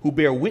people who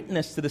bear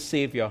witness to the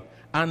Savior,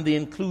 and the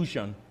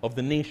inclusion of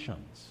the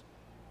nations.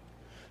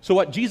 So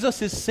what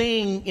Jesus is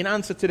saying in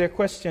answer to their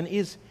question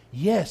is,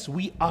 yes,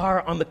 we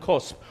are on the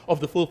cusp of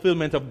the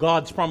fulfillment of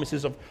God's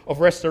promises of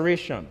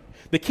restoration.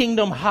 The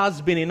kingdom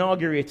has been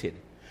inaugurated,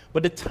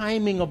 but the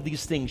timing of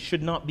these things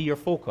should not be your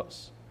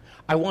focus.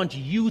 I want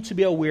you to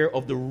be aware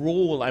of the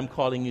role I'm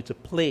calling you to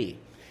play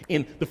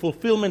in the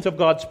fulfillment of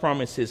God's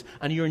promises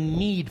and your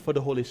need for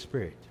the Holy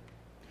Spirit.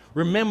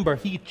 Remember,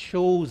 he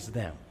chose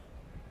them.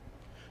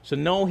 So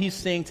now he's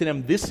saying to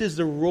them, this is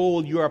the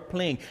role you are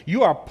playing.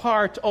 You are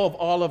part of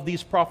all of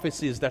these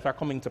prophecies that are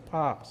coming to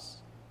pass.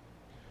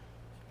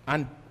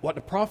 And what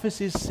the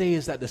prophecies say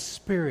is that the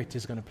Spirit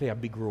is going to play a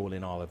big role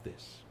in all of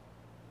this.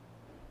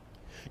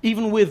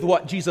 Even with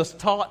what Jesus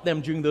taught them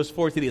during those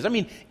 40 days. I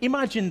mean,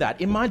 imagine that.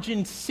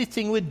 Imagine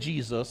sitting with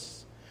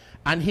Jesus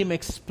and him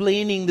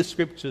explaining the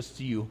scriptures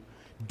to you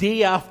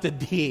day after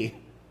day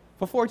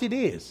for 40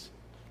 days.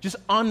 Just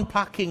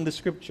unpacking the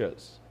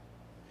scriptures.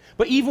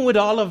 But even with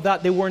all of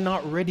that, they were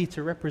not ready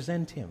to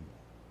represent him.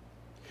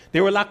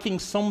 They were lacking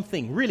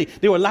something. Really,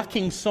 they were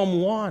lacking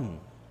someone.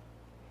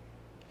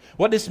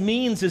 What this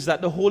means is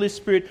that the Holy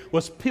Spirit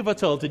was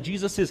pivotal to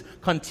Jesus'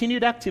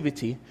 continued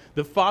activity,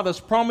 the Father's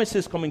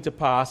promises coming to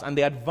pass, and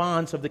the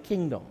advance of the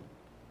kingdom.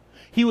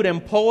 He would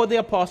empower the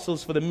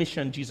apostles for the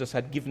mission Jesus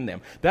had given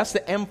them. That's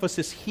the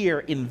emphasis here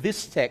in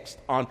this text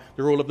on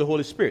the role of the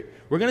Holy Spirit.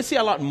 We're going to see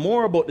a lot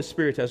more about the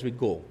Spirit as we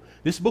go.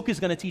 This book is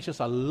going to teach us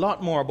a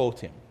lot more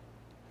about him.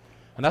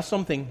 And that's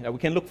something that we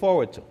can look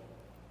forward to.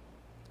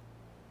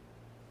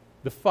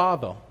 The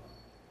Father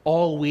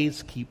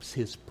always keeps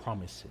his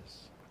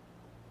promises.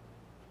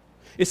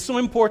 It's so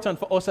important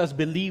for us as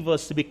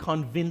believers to be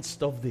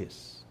convinced of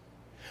this.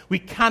 We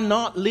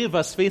cannot live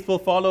as faithful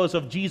followers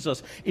of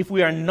Jesus if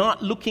we are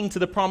not looking to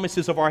the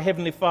promises of our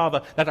Heavenly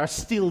Father that are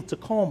still to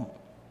come.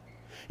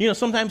 You know,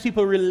 sometimes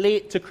people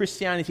relate to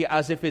Christianity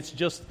as if it's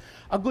just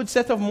a good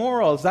set of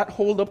morals that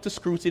hold up to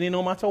scrutiny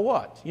no matter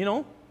what, you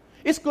know.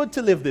 It's good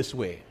to live this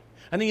way.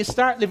 And then you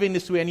start living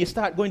this way and you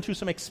start going through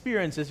some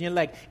experiences and you're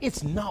like,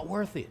 it's not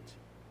worth it.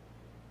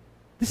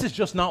 This is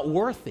just not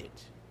worth it.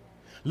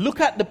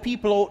 Look at the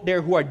people out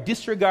there who are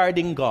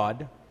disregarding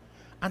God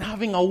and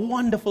having a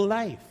wonderful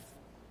life.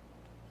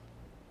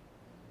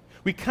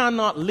 We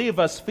cannot live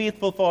as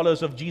faithful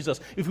followers of Jesus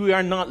if we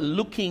are not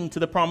looking to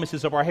the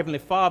promises of our Heavenly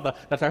Father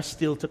that are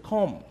still to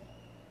come.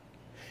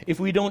 If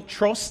we don't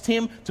trust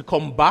Him to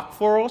come back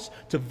for us,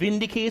 to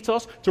vindicate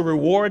us, to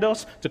reward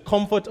us, to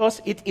comfort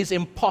us, it is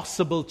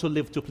impossible to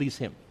live to please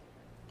Him.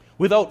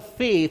 Without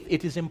faith,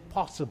 it is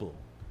impossible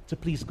to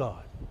please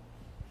God.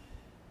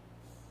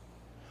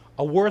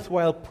 A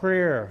worthwhile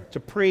prayer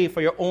to pray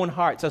for your own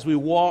hearts as we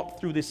walk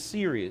through this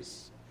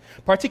series,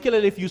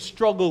 particularly if you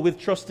struggle with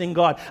trusting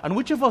God, and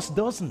which of us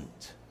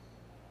doesn't,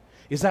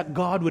 is that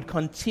God would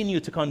continue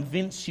to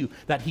convince you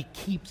that He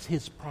keeps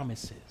His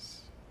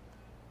promises.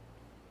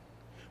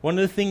 One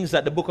of the things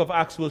that the book of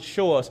Acts will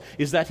show us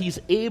is that He's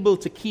able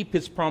to keep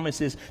His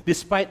promises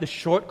despite the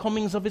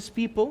shortcomings of His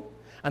people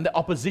and the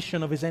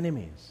opposition of His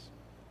enemies.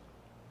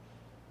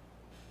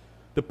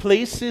 The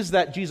places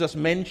that Jesus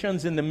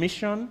mentions in the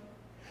mission,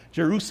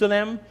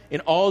 Jerusalem, in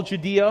all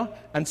Judea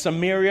and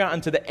Samaria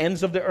and to the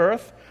ends of the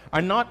earth,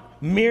 are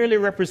not merely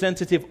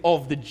representative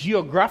of the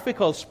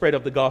geographical spread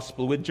of the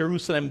gospel, with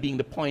Jerusalem being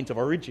the point of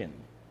origin.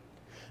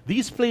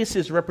 These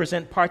places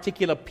represent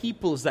particular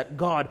peoples that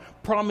God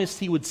promised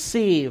He would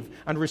save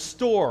and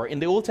restore in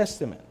the Old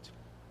Testament.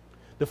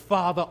 The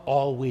Father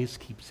always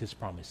keeps His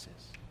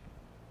promises.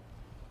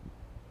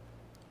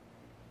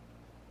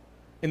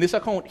 In this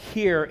account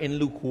here in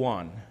Luke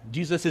 1,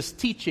 Jesus'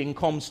 teaching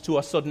comes to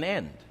a sudden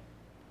end.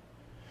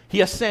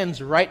 He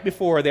ascends right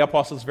before the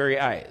apostles' very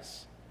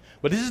eyes.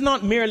 But this is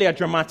not merely a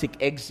dramatic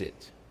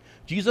exit.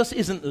 Jesus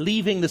isn't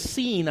leaving the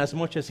scene as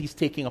much as He's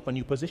taking up a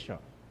new position.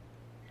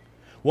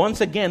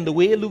 Once again, the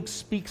way Luke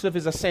speaks of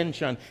His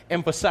ascension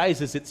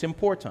emphasizes its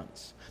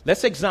importance.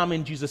 Let's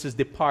examine Jesus'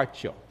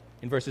 departure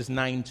in verses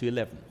 9 to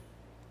 11.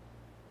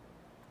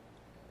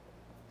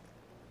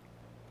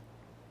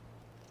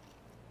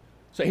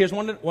 So here's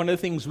one of the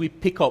things we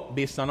pick up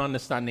based on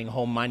understanding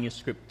how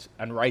manuscript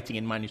and writing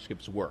in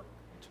manuscripts work.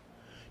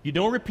 You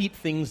don't repeat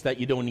things that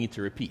you don't need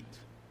to repeat.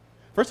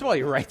 First of all,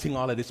 you're writing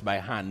all of this by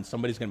hand.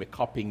 Somebody's going to be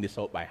copying this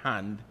out by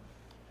hand.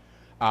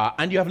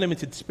 And you have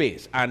limited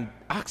space. And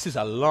Acts is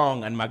a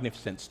long and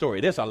magnificent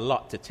story. There's a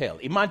lot to tell.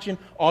 Imagine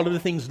all of the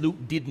things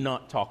Luke did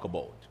not talk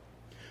about.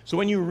 So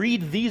when you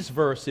read these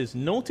verses,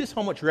 notice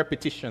how much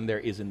repetition there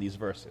is in these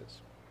verses.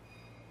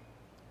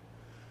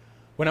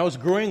 When I was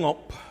growing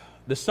up,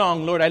 the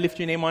song, Lord, I Lift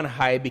Your Name on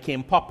High,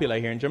 became popular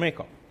here in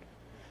Jamaica.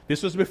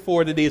 This was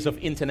before the days of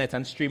internet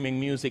and streaming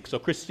music, so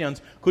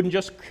Christians couldn't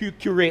just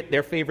curate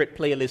their favorite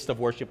playlist of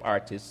worship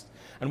artists,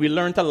 and we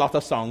learned a lot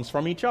of songs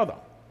from each other.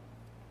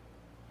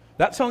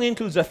 That song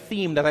includes a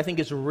theme that I think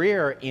is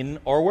rare in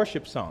our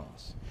worship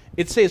songs.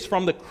 It says,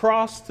 from the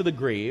cross to the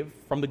grave,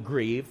 from the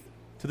grave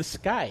to the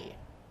sky.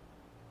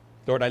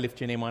 Lord, I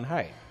lift your name on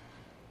high.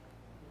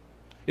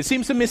 It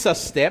seems to miss a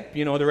step,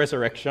 the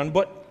resurrection,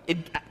 but it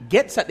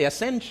gets at the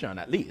ascension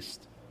at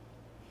least.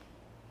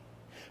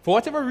 For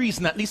whatever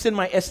reason, at least in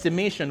my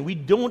estimation, we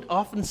don't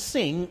often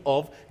sing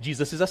of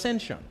Jesus'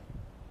 ascension.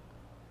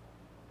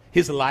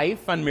 His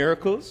life and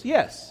miracles,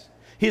 yes.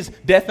 His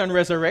death and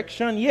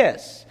resurrection,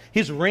 yes.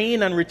 His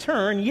reign and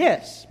return,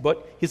 yes.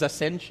 But His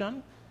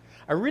ascension,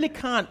 I really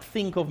can't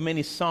think of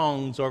many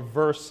songs or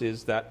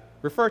verses that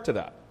refer to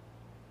that.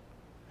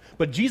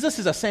 But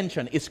Jesus'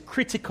 ascension is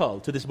critical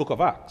to this book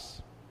of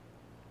Acts.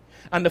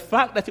 And the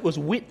fact that it was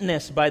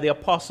witnessed by the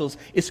apostles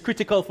is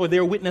critical for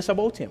their witness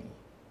about Him.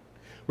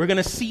 We're going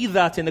to see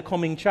that in the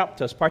coming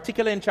chapters,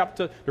 particularly in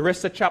the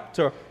rest of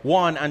chapter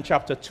 1 and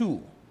chapter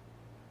 2.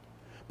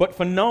 But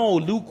for now,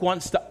 Luke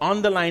wants to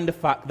underline the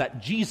fact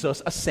that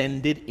Jesus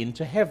ascended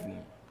into heaven.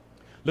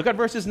 Look at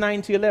verses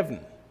 9 to 11.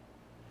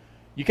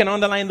 You can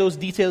underline those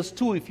details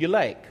too if you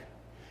like.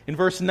 In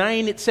verse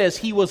 9 it says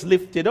He was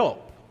lifted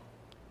up.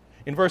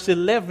 In verse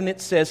 11 it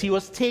says He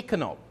was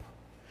taken up.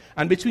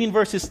 And between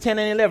verses 10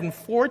 and 11,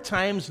 4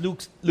 times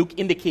Luke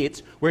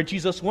indicates where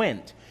Jesus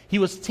went. He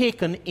was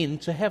taken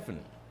into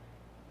heaven.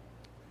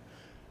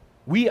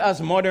 We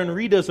as modern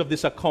readers of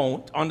this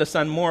account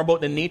understand more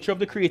about the nature of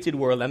the created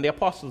world than the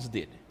apostles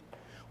did.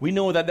 We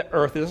know that the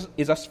earth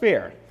is a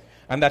sphere,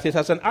 and that it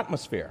has an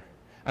atmosphere,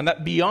 and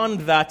that beyond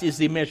that is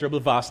the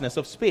immeasurable vastness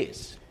of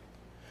space.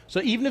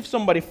 So even if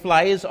somebody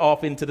flies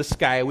off into the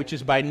sky, which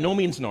is by no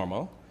means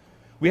normal,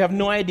 we have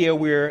no idea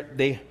where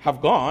they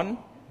have gone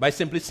by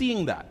simply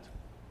seeing that.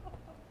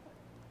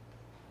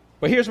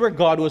 But here's where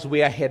God was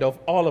way ahead of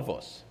all of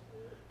us.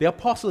 The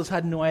apostles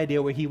had no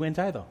idea where He went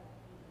either.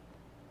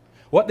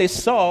 What they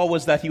saw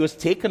was that He was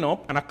taken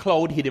up and a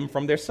cloud hid Him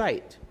from their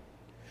sight.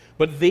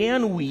 But they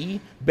and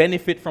we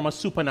benefit from a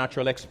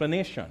supernatural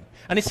explanation.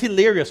 And it's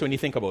hilarious when you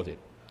think about it.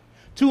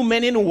 Two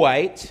men in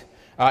white.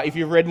 If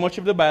you've read much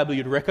of the Bible,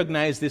 you'd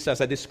recognize this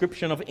as a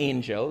description of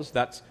angels,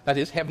 that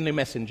is, heavenly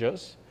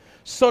messengers,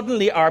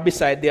 suddenly are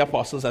beside the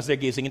apostles as they're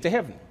gazing into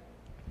heaven.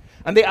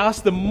 And they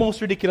ask the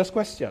most ridiculous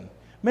question.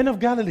 Men of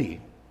Galilee,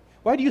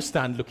 why do you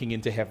stand looking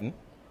into heaven?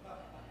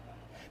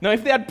 Now,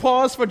 if they had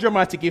paused for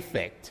dramatic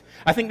effect,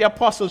 I think the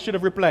apostles should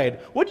have replied,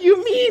 what do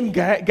you mean,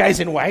 guys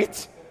in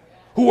white,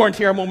 who weren't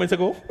here a moment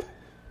ago?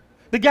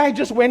 The guy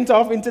just went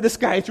off into the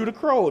sky through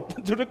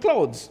the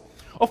clouds.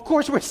 Of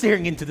course we're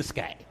staring into the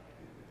sky.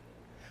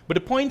 But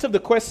the point of the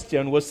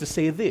question was to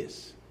say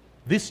this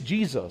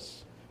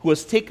Jesus, who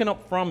was taken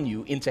up from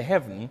you into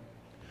heaven,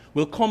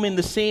 will come in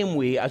the same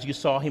way as you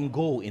saw him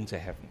go into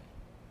heaven.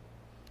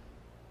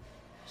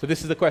 So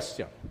this is the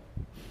question.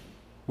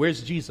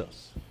 Where's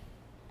Jesus?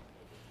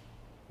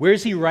 Where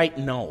is he right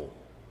now?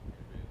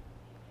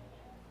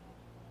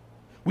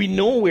 We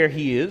know where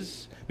he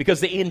is because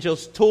the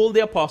angels told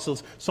the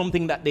apostles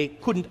something that they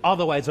couldn't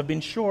otherwise have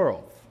been sure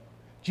of.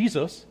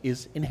 Jesus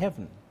is in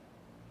heaven.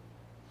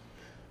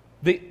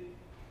 The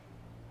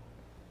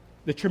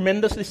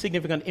tremendously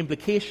significant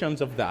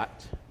implications of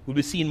that will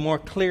be seen more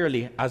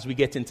clearly as we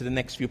get into the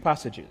next few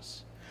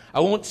passages. I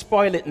won't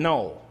spoil it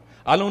now.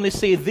 I'll only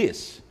say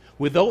this.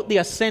 Without the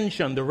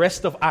ascension, the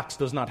rest of Acts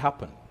does not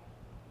happen.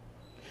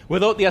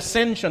 Without the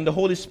ascension, the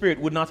Holy Spirit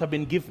would not have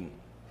been given.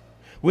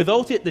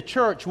 Without it, the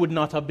church would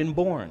not have been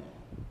born.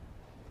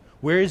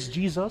 Where is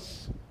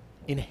Jesus?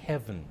 In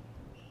heaven.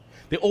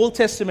 The Old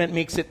Testament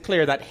makes it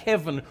clear that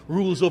heaven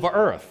rules over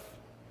earth.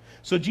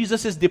 So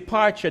Jesus'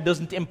 departure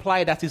doesn't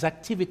imply that his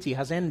activity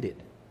has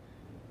ended.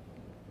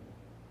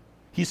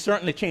 He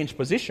certainly changed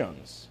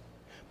positions.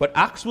 But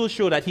Acts will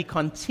show that he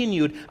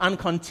continued and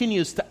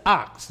continues to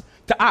act,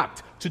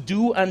 to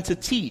do and to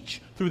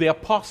teach through the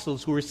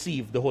apostles who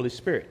received the Holy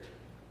Spirit.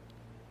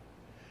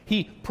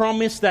 He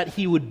promised that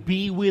he would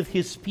be with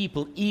his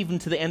people even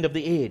to the end of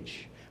the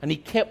age. And he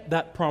kept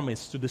that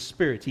promise through the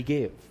Spirit he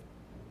gave.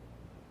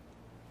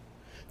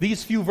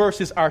 These few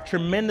verses are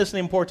tremendously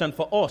important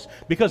for us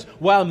because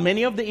while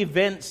many of the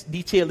events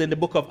detailed in the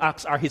book of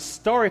Acts are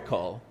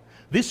historical,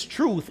 this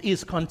truth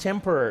is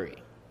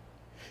contemporary.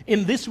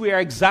 In this, we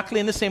are exactly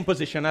in the same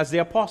position as the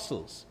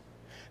apostles.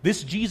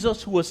 This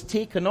Jesus who was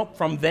taken up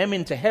from them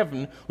into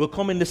heaven will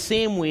come in the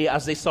same way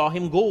as they saw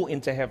him go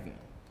into heaven.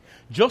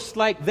 Just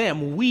like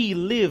them, we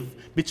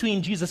live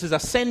between Jesus'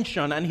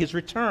 ascension and his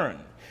return,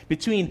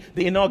 between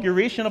the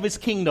inauguration of his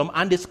kingdom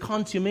and its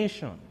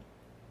consummation.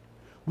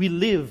 We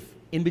live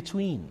in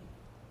between.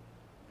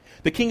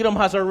 The kingdom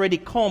has already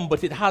come,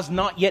 but it has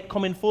not yet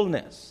come in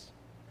fullness.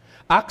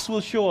 Acts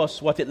will show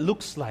us what it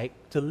looks like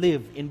to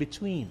live in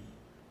between.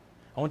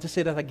 I want to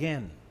say that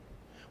again.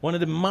 One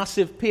of the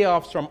massive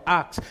payoffs from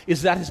Acts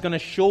is that it's going to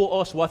show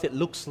us what it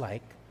looks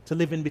like to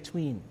live in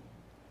between.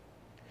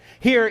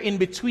 Here in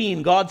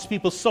between, God's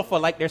people suffer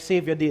like their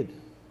Savior did.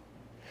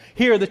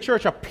 Here, the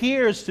church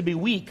appears to be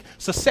weak,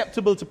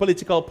 susceptible to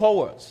political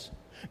powers.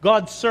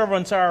 God's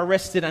servants are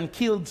arrested and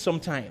killed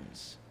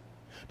sometimes.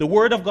 The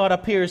word of God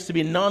appears to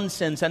be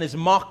nonsense and is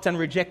mocked and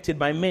rejected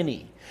by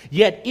many.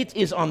 Yet it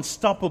is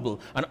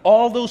unstoppable, and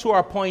all those who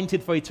are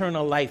appointed for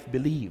eternal life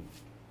believe.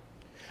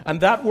 And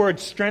that word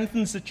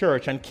strengthens the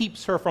church and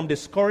keeps her from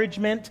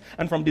discouragement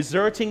and from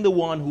deserting the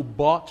one who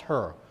bought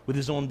her with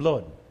his own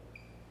blood.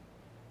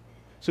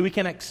 So we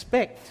can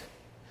expect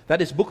that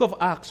this book of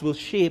Acts will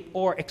shape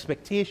our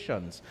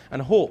expectations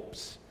and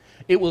hopes.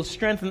 It will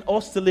strengthen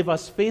us to live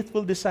as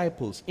faithful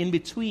disciples in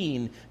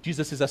between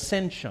Jesus'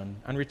 ascension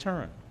and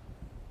return.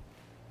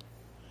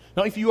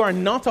 Now, if you are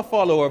not a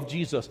follower of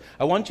Jesus,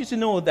 I want you to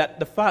know that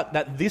the fact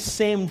that this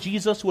same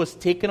Jesus was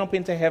taken up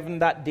into heaven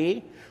that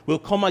day will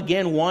come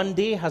again one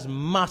day has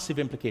massive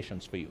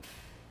implications for you.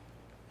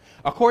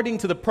 According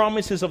to the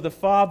promises of the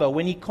Father,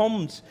 when he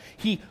comes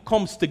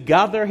to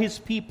gather his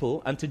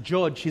people and to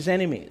judge his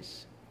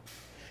enemies.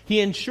 He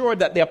ensured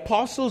that the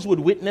apostles would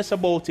witness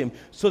about him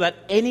so that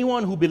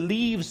anyone who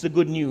believes the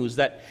good news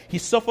that he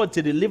suffered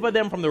to deliver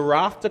them from the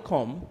wrath to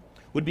come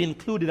would be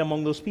included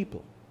among those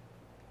people.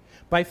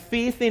 By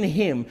faith in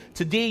him,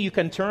 today you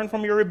can turn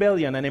from your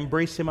rebellion and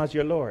embrace him as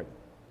your Lord.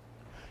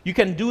 You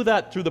can do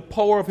that through the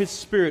power of his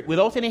Spirit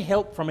without any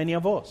help from any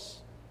of us.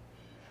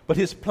 But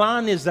his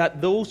plan is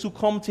that those who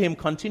come to him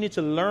continue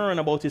to learn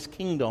about his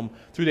kingdom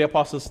through the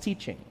apostles'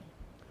 teaching.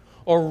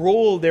 Our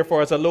role,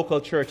 therefore, as a local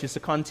church is to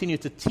continue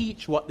to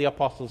teach what the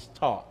apostles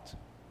taught.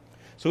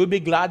 So we'd be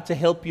glad to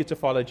help you to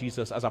follow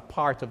Jesus as a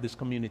part of this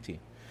community.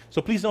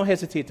 So please don't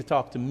hesitate to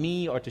talk to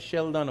me or to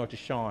Sheldon or to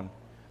Sean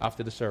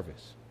after the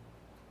service.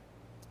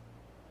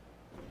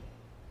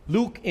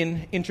 Luke,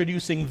 in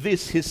introducing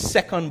this, his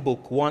second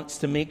book, wants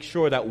to make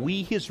sure that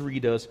we, his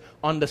readers,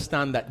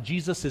 understand that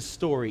Jesus'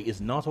 story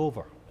is not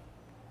over.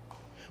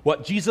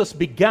 What Jesus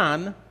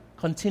began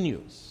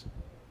continues.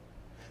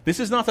 This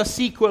is not a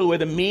sequel where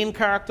the main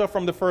character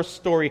from the first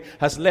story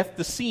has left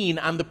the scene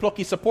and the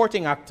plucky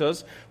supporting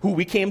actors who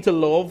we came to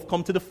love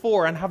come to the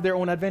fore and have their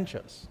own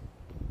adventures.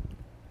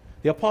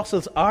 The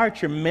apostles are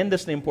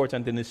tremendously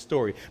important in this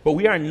story, but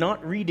we are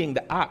not reading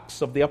the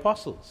Acts of the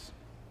apostles.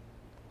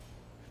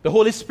 The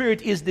Holy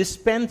Spirit is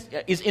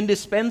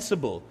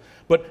indispensable.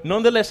 But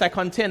nonetheless, I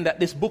contend that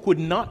this book would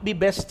not be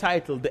best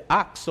titled The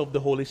Acts of the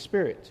Holy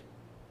Spirit.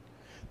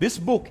 This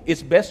book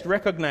is best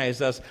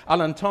recognized, as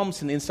Alan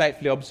Thompson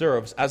insightfully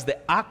observes, as the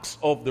Acts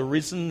of the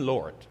Risen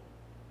Lord.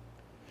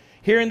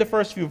 Here in the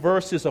first few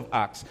verses of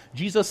Acts,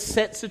 Jesus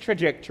sets the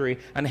trajectory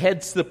and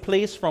heads to the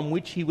place from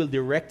which he will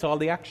direct all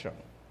the action.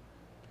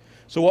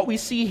 So what we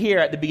see here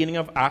at the beginning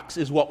of Acts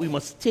is what we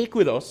must take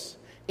with us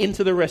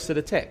into the rest of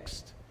the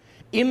text.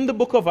 In the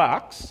book of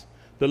Acts,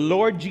 the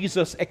Lord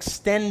Jesus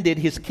extended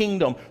his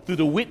kingdom through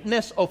the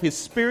witness of his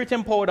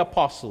Spirit-empowered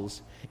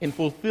apostles in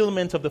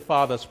fulfillment of the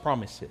Father's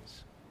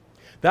promises.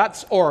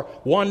 That's our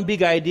one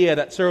big idea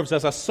that serves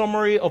as a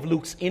summary of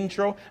Luke's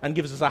intro and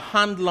gives us a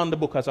handle on the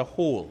book as a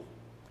whole.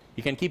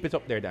 You can keep it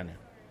up there, Daniel.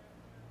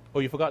 Oh,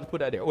 you forgot to put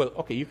that there. Well,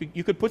 okay,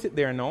 you could put it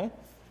there now,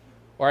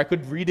 or I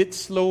could read it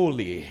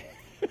slowly.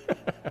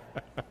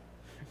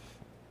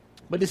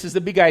 But this is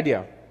the big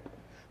idea.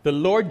 The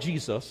Lord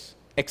Jesus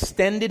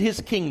extended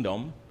his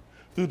kingdom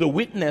through the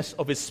witness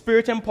of his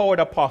Spirit-empowered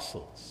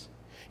apostles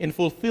in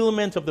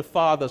fulfillment of the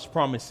Father's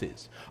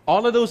promises.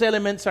 All of those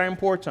elements are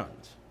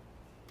important.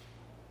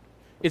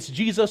 It's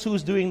Jesus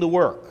who's doing the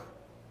work.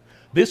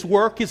 This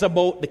work is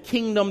about the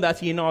kingdom that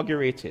he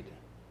inaugurated.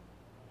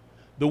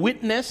 The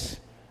witness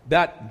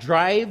that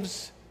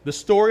drives the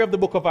story of the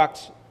book of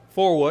Acts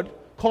forward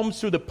comes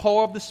through the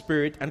power of the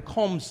Spirit and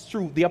comes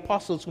through the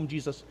apostles whom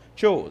Jesus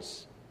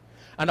chose.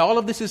 And all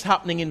of this is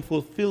happening in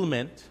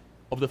fulfillment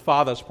of the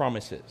Father's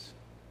promises.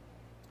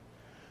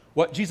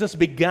 What Jesus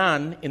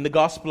began in the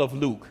Gospel of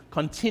Luke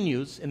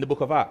continues in the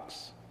book of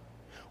Acts.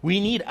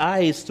 We need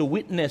eyes to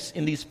witness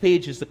in these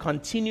pages the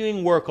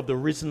continuing work of the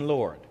risen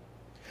Lord.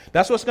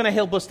 That's what's going to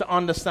help us to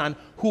understand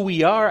who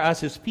we are as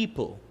his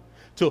people,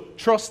 to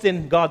trust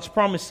in God's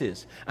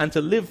promises, and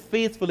to live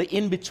faithfully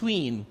in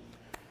between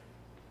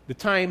the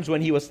times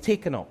when he was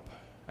taken up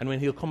and when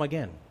he'll come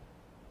again.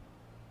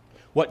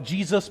 What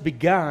Jesus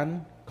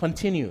began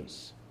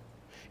continues.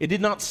 It did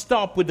not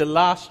stop with the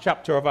last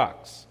chapter of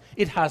Acts.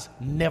 It has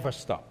never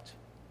stopped.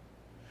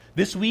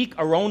 This week,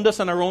 around us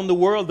and around the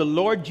world, the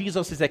Lord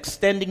Jesus is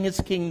extending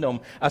his kingdom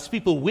as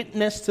people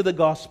witness to the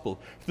gospel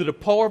through the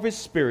power of his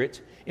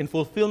Spirit in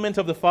fulfillment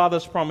of the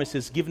Father's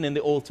promises given in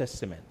the Old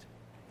Testament.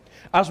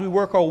 As we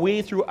work our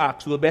way through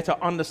Acts, we'll better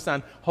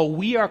understand how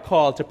we are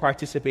called to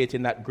participate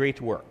in that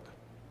great work.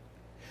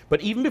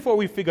 But even before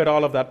we figured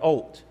all of that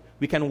out,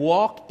 we can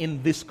walk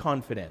in this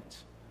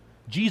confidence.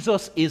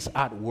 Jesus is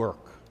at work,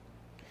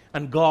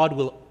 and God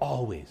will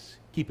always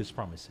keep his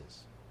promises.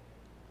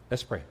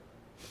 Let's pray.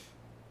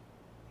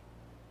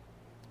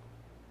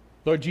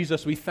 Lord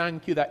Jesus, we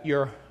thank you that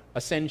your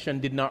ascension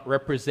did not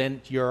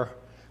represent your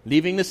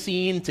leaving the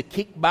scene to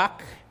kick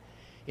back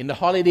in the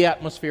holiday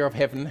atmosphere of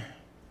heaven,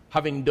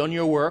 having done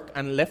your work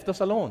and left us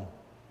alone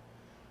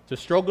to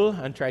struggle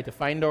and try to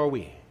find our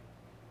way.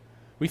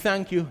 We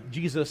thank you,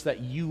 Jesus, that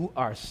you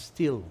are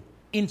still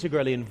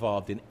integrally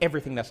involved in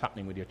everything that's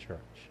happening with your church.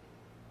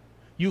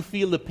 You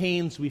feel the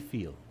pains we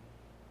feel.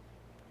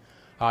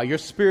 Your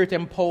Spirit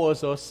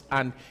empowers us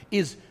and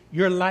is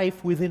your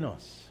life within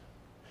us.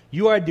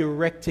 You are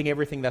directing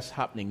everything that's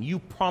happening. You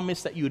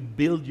promised that you would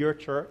build your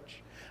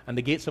church and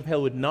the gates of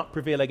hell would not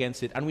prevail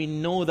against it. And we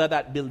know that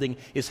that building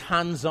is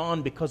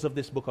hands-on because of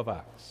this book of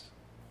Acts.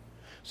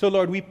 So,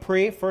 Lord, we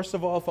pray, first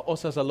of all, for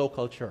us as a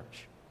local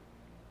church.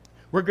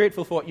 We're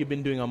grateful for what you've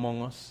been doing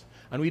among us.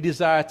 And we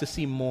desire to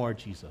see more,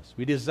 Jesus.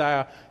 We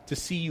desire to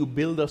see you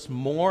build us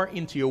more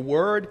into your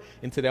word,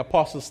 into the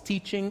apostles'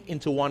 teaching,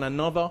 into one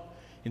another,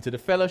 into the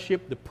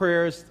fellowship, the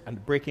prayers, and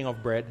the breaking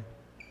of bread.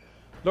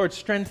 Lord,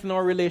 strengthen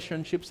our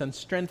relationships and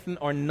strengthen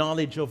our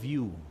knowledge of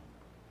you.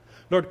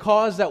 Lord,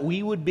 cause that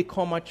we would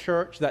become a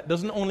church that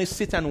doesn't only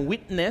sit and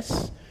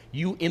witness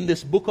you in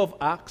this book of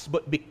Acts,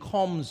 but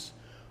becomes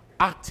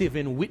active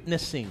in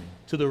witnessing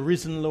to the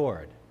risen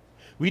Lord.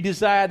 We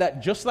desire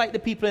that just like the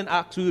people in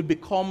Acts, we would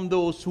become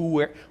those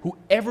who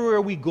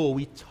everywhere we go,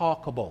 we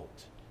talk about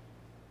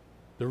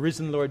the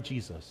risen Lord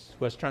Jesus,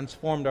 who has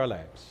transformed our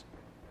lives.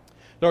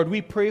 Lord,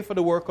 we pray for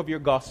the work of your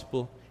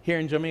gospel here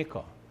in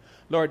Jamaica.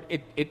 Lord,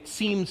 it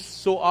seems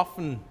so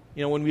often,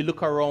 when we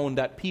look around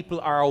that people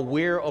are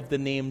aware of the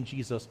name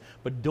Jesus,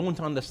 but don't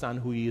understand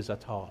who he is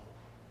at all.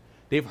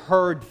 They've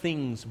heard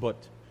things, but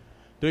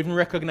don't even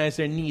recognize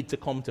their need to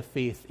come to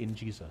faith in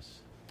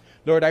Jesus.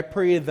 Lord, I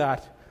pray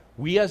that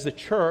we as the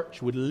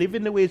church would live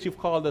in the ways you've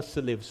called us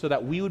to live so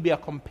that we would be a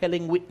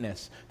compelling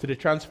witness to the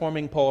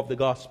transforming power of the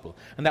gospel,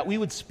 and that we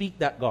would speak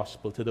that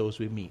gospel to those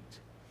we meet.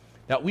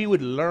 That we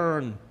would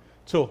learn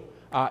to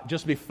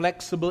just be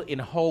flexible in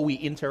how we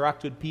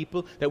interact with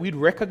people, that we'd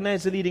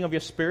recognize the leading of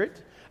your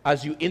Spirit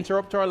as you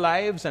interrupt our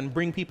lives and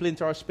bring people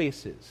into our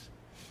spaces.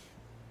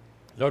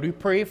 Lord, we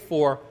pray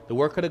for the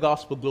work of the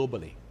gospel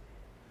globally.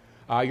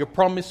 Your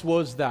promise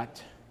was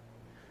that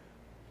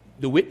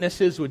the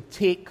witnesses would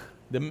take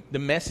the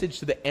message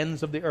to the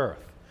ends of the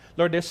earth.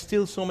 Lord, there's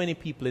still so many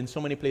people in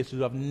so many places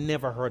who have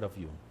never heard of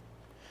you.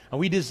 And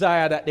we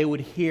desire that they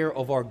would hear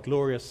of our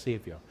glorious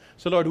Savior.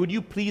 So, Lord, would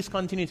you please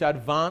continue to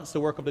advance the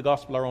work of the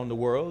gospel around the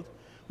world?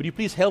 Would you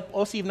please help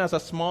us, even as a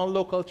small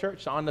local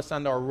church, to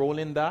understand our role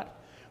in that?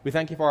 We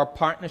thank you for our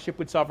partnership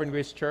with Sovereign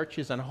Grace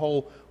Churches and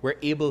how we're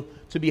able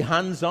to be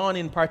hands-on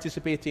in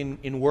participating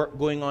in work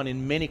going on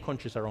in many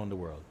countries around the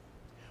world.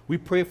 We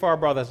pray for our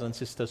brothers and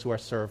sisters who are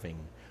serving.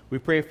 We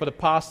pray for the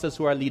pastors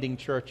who are leading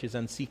churches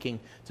and seeking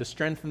to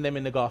strengthen them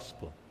in the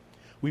gospel.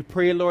 We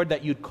pray, Lord,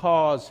 that you'd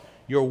cause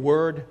your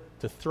word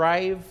to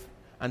thrive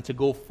and to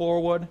go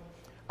forward,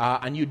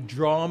 and you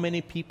draw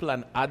many people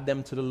and add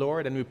them to the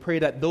Lord. And we pray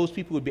that those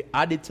people would be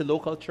added to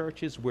local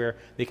churches where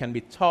they can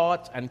be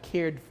taught and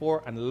cared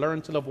for and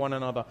learn to love one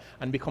another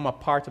and become a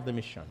part of the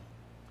mission.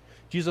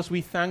 Jesus, we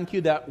thank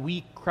you that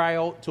we cry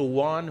out to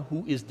one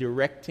who is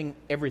directing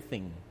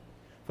everything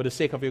for the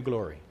sake of your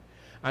glory.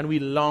 And we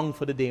long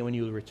for the day when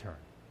you will return.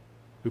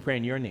 We pray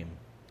in your name.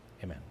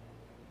 Amen.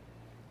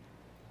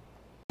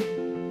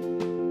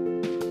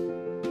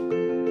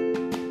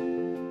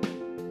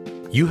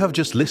 You have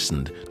just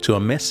listened to a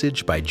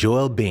message by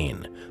Joel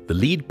Bain, the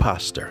lead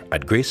pastor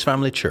at Grace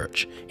Family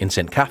Church in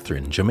St.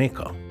 Catherine,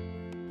 Jamaica.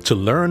 To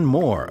learn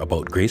more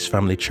about Grace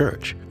Family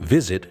Church,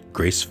 visit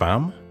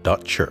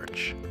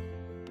gracefam.church.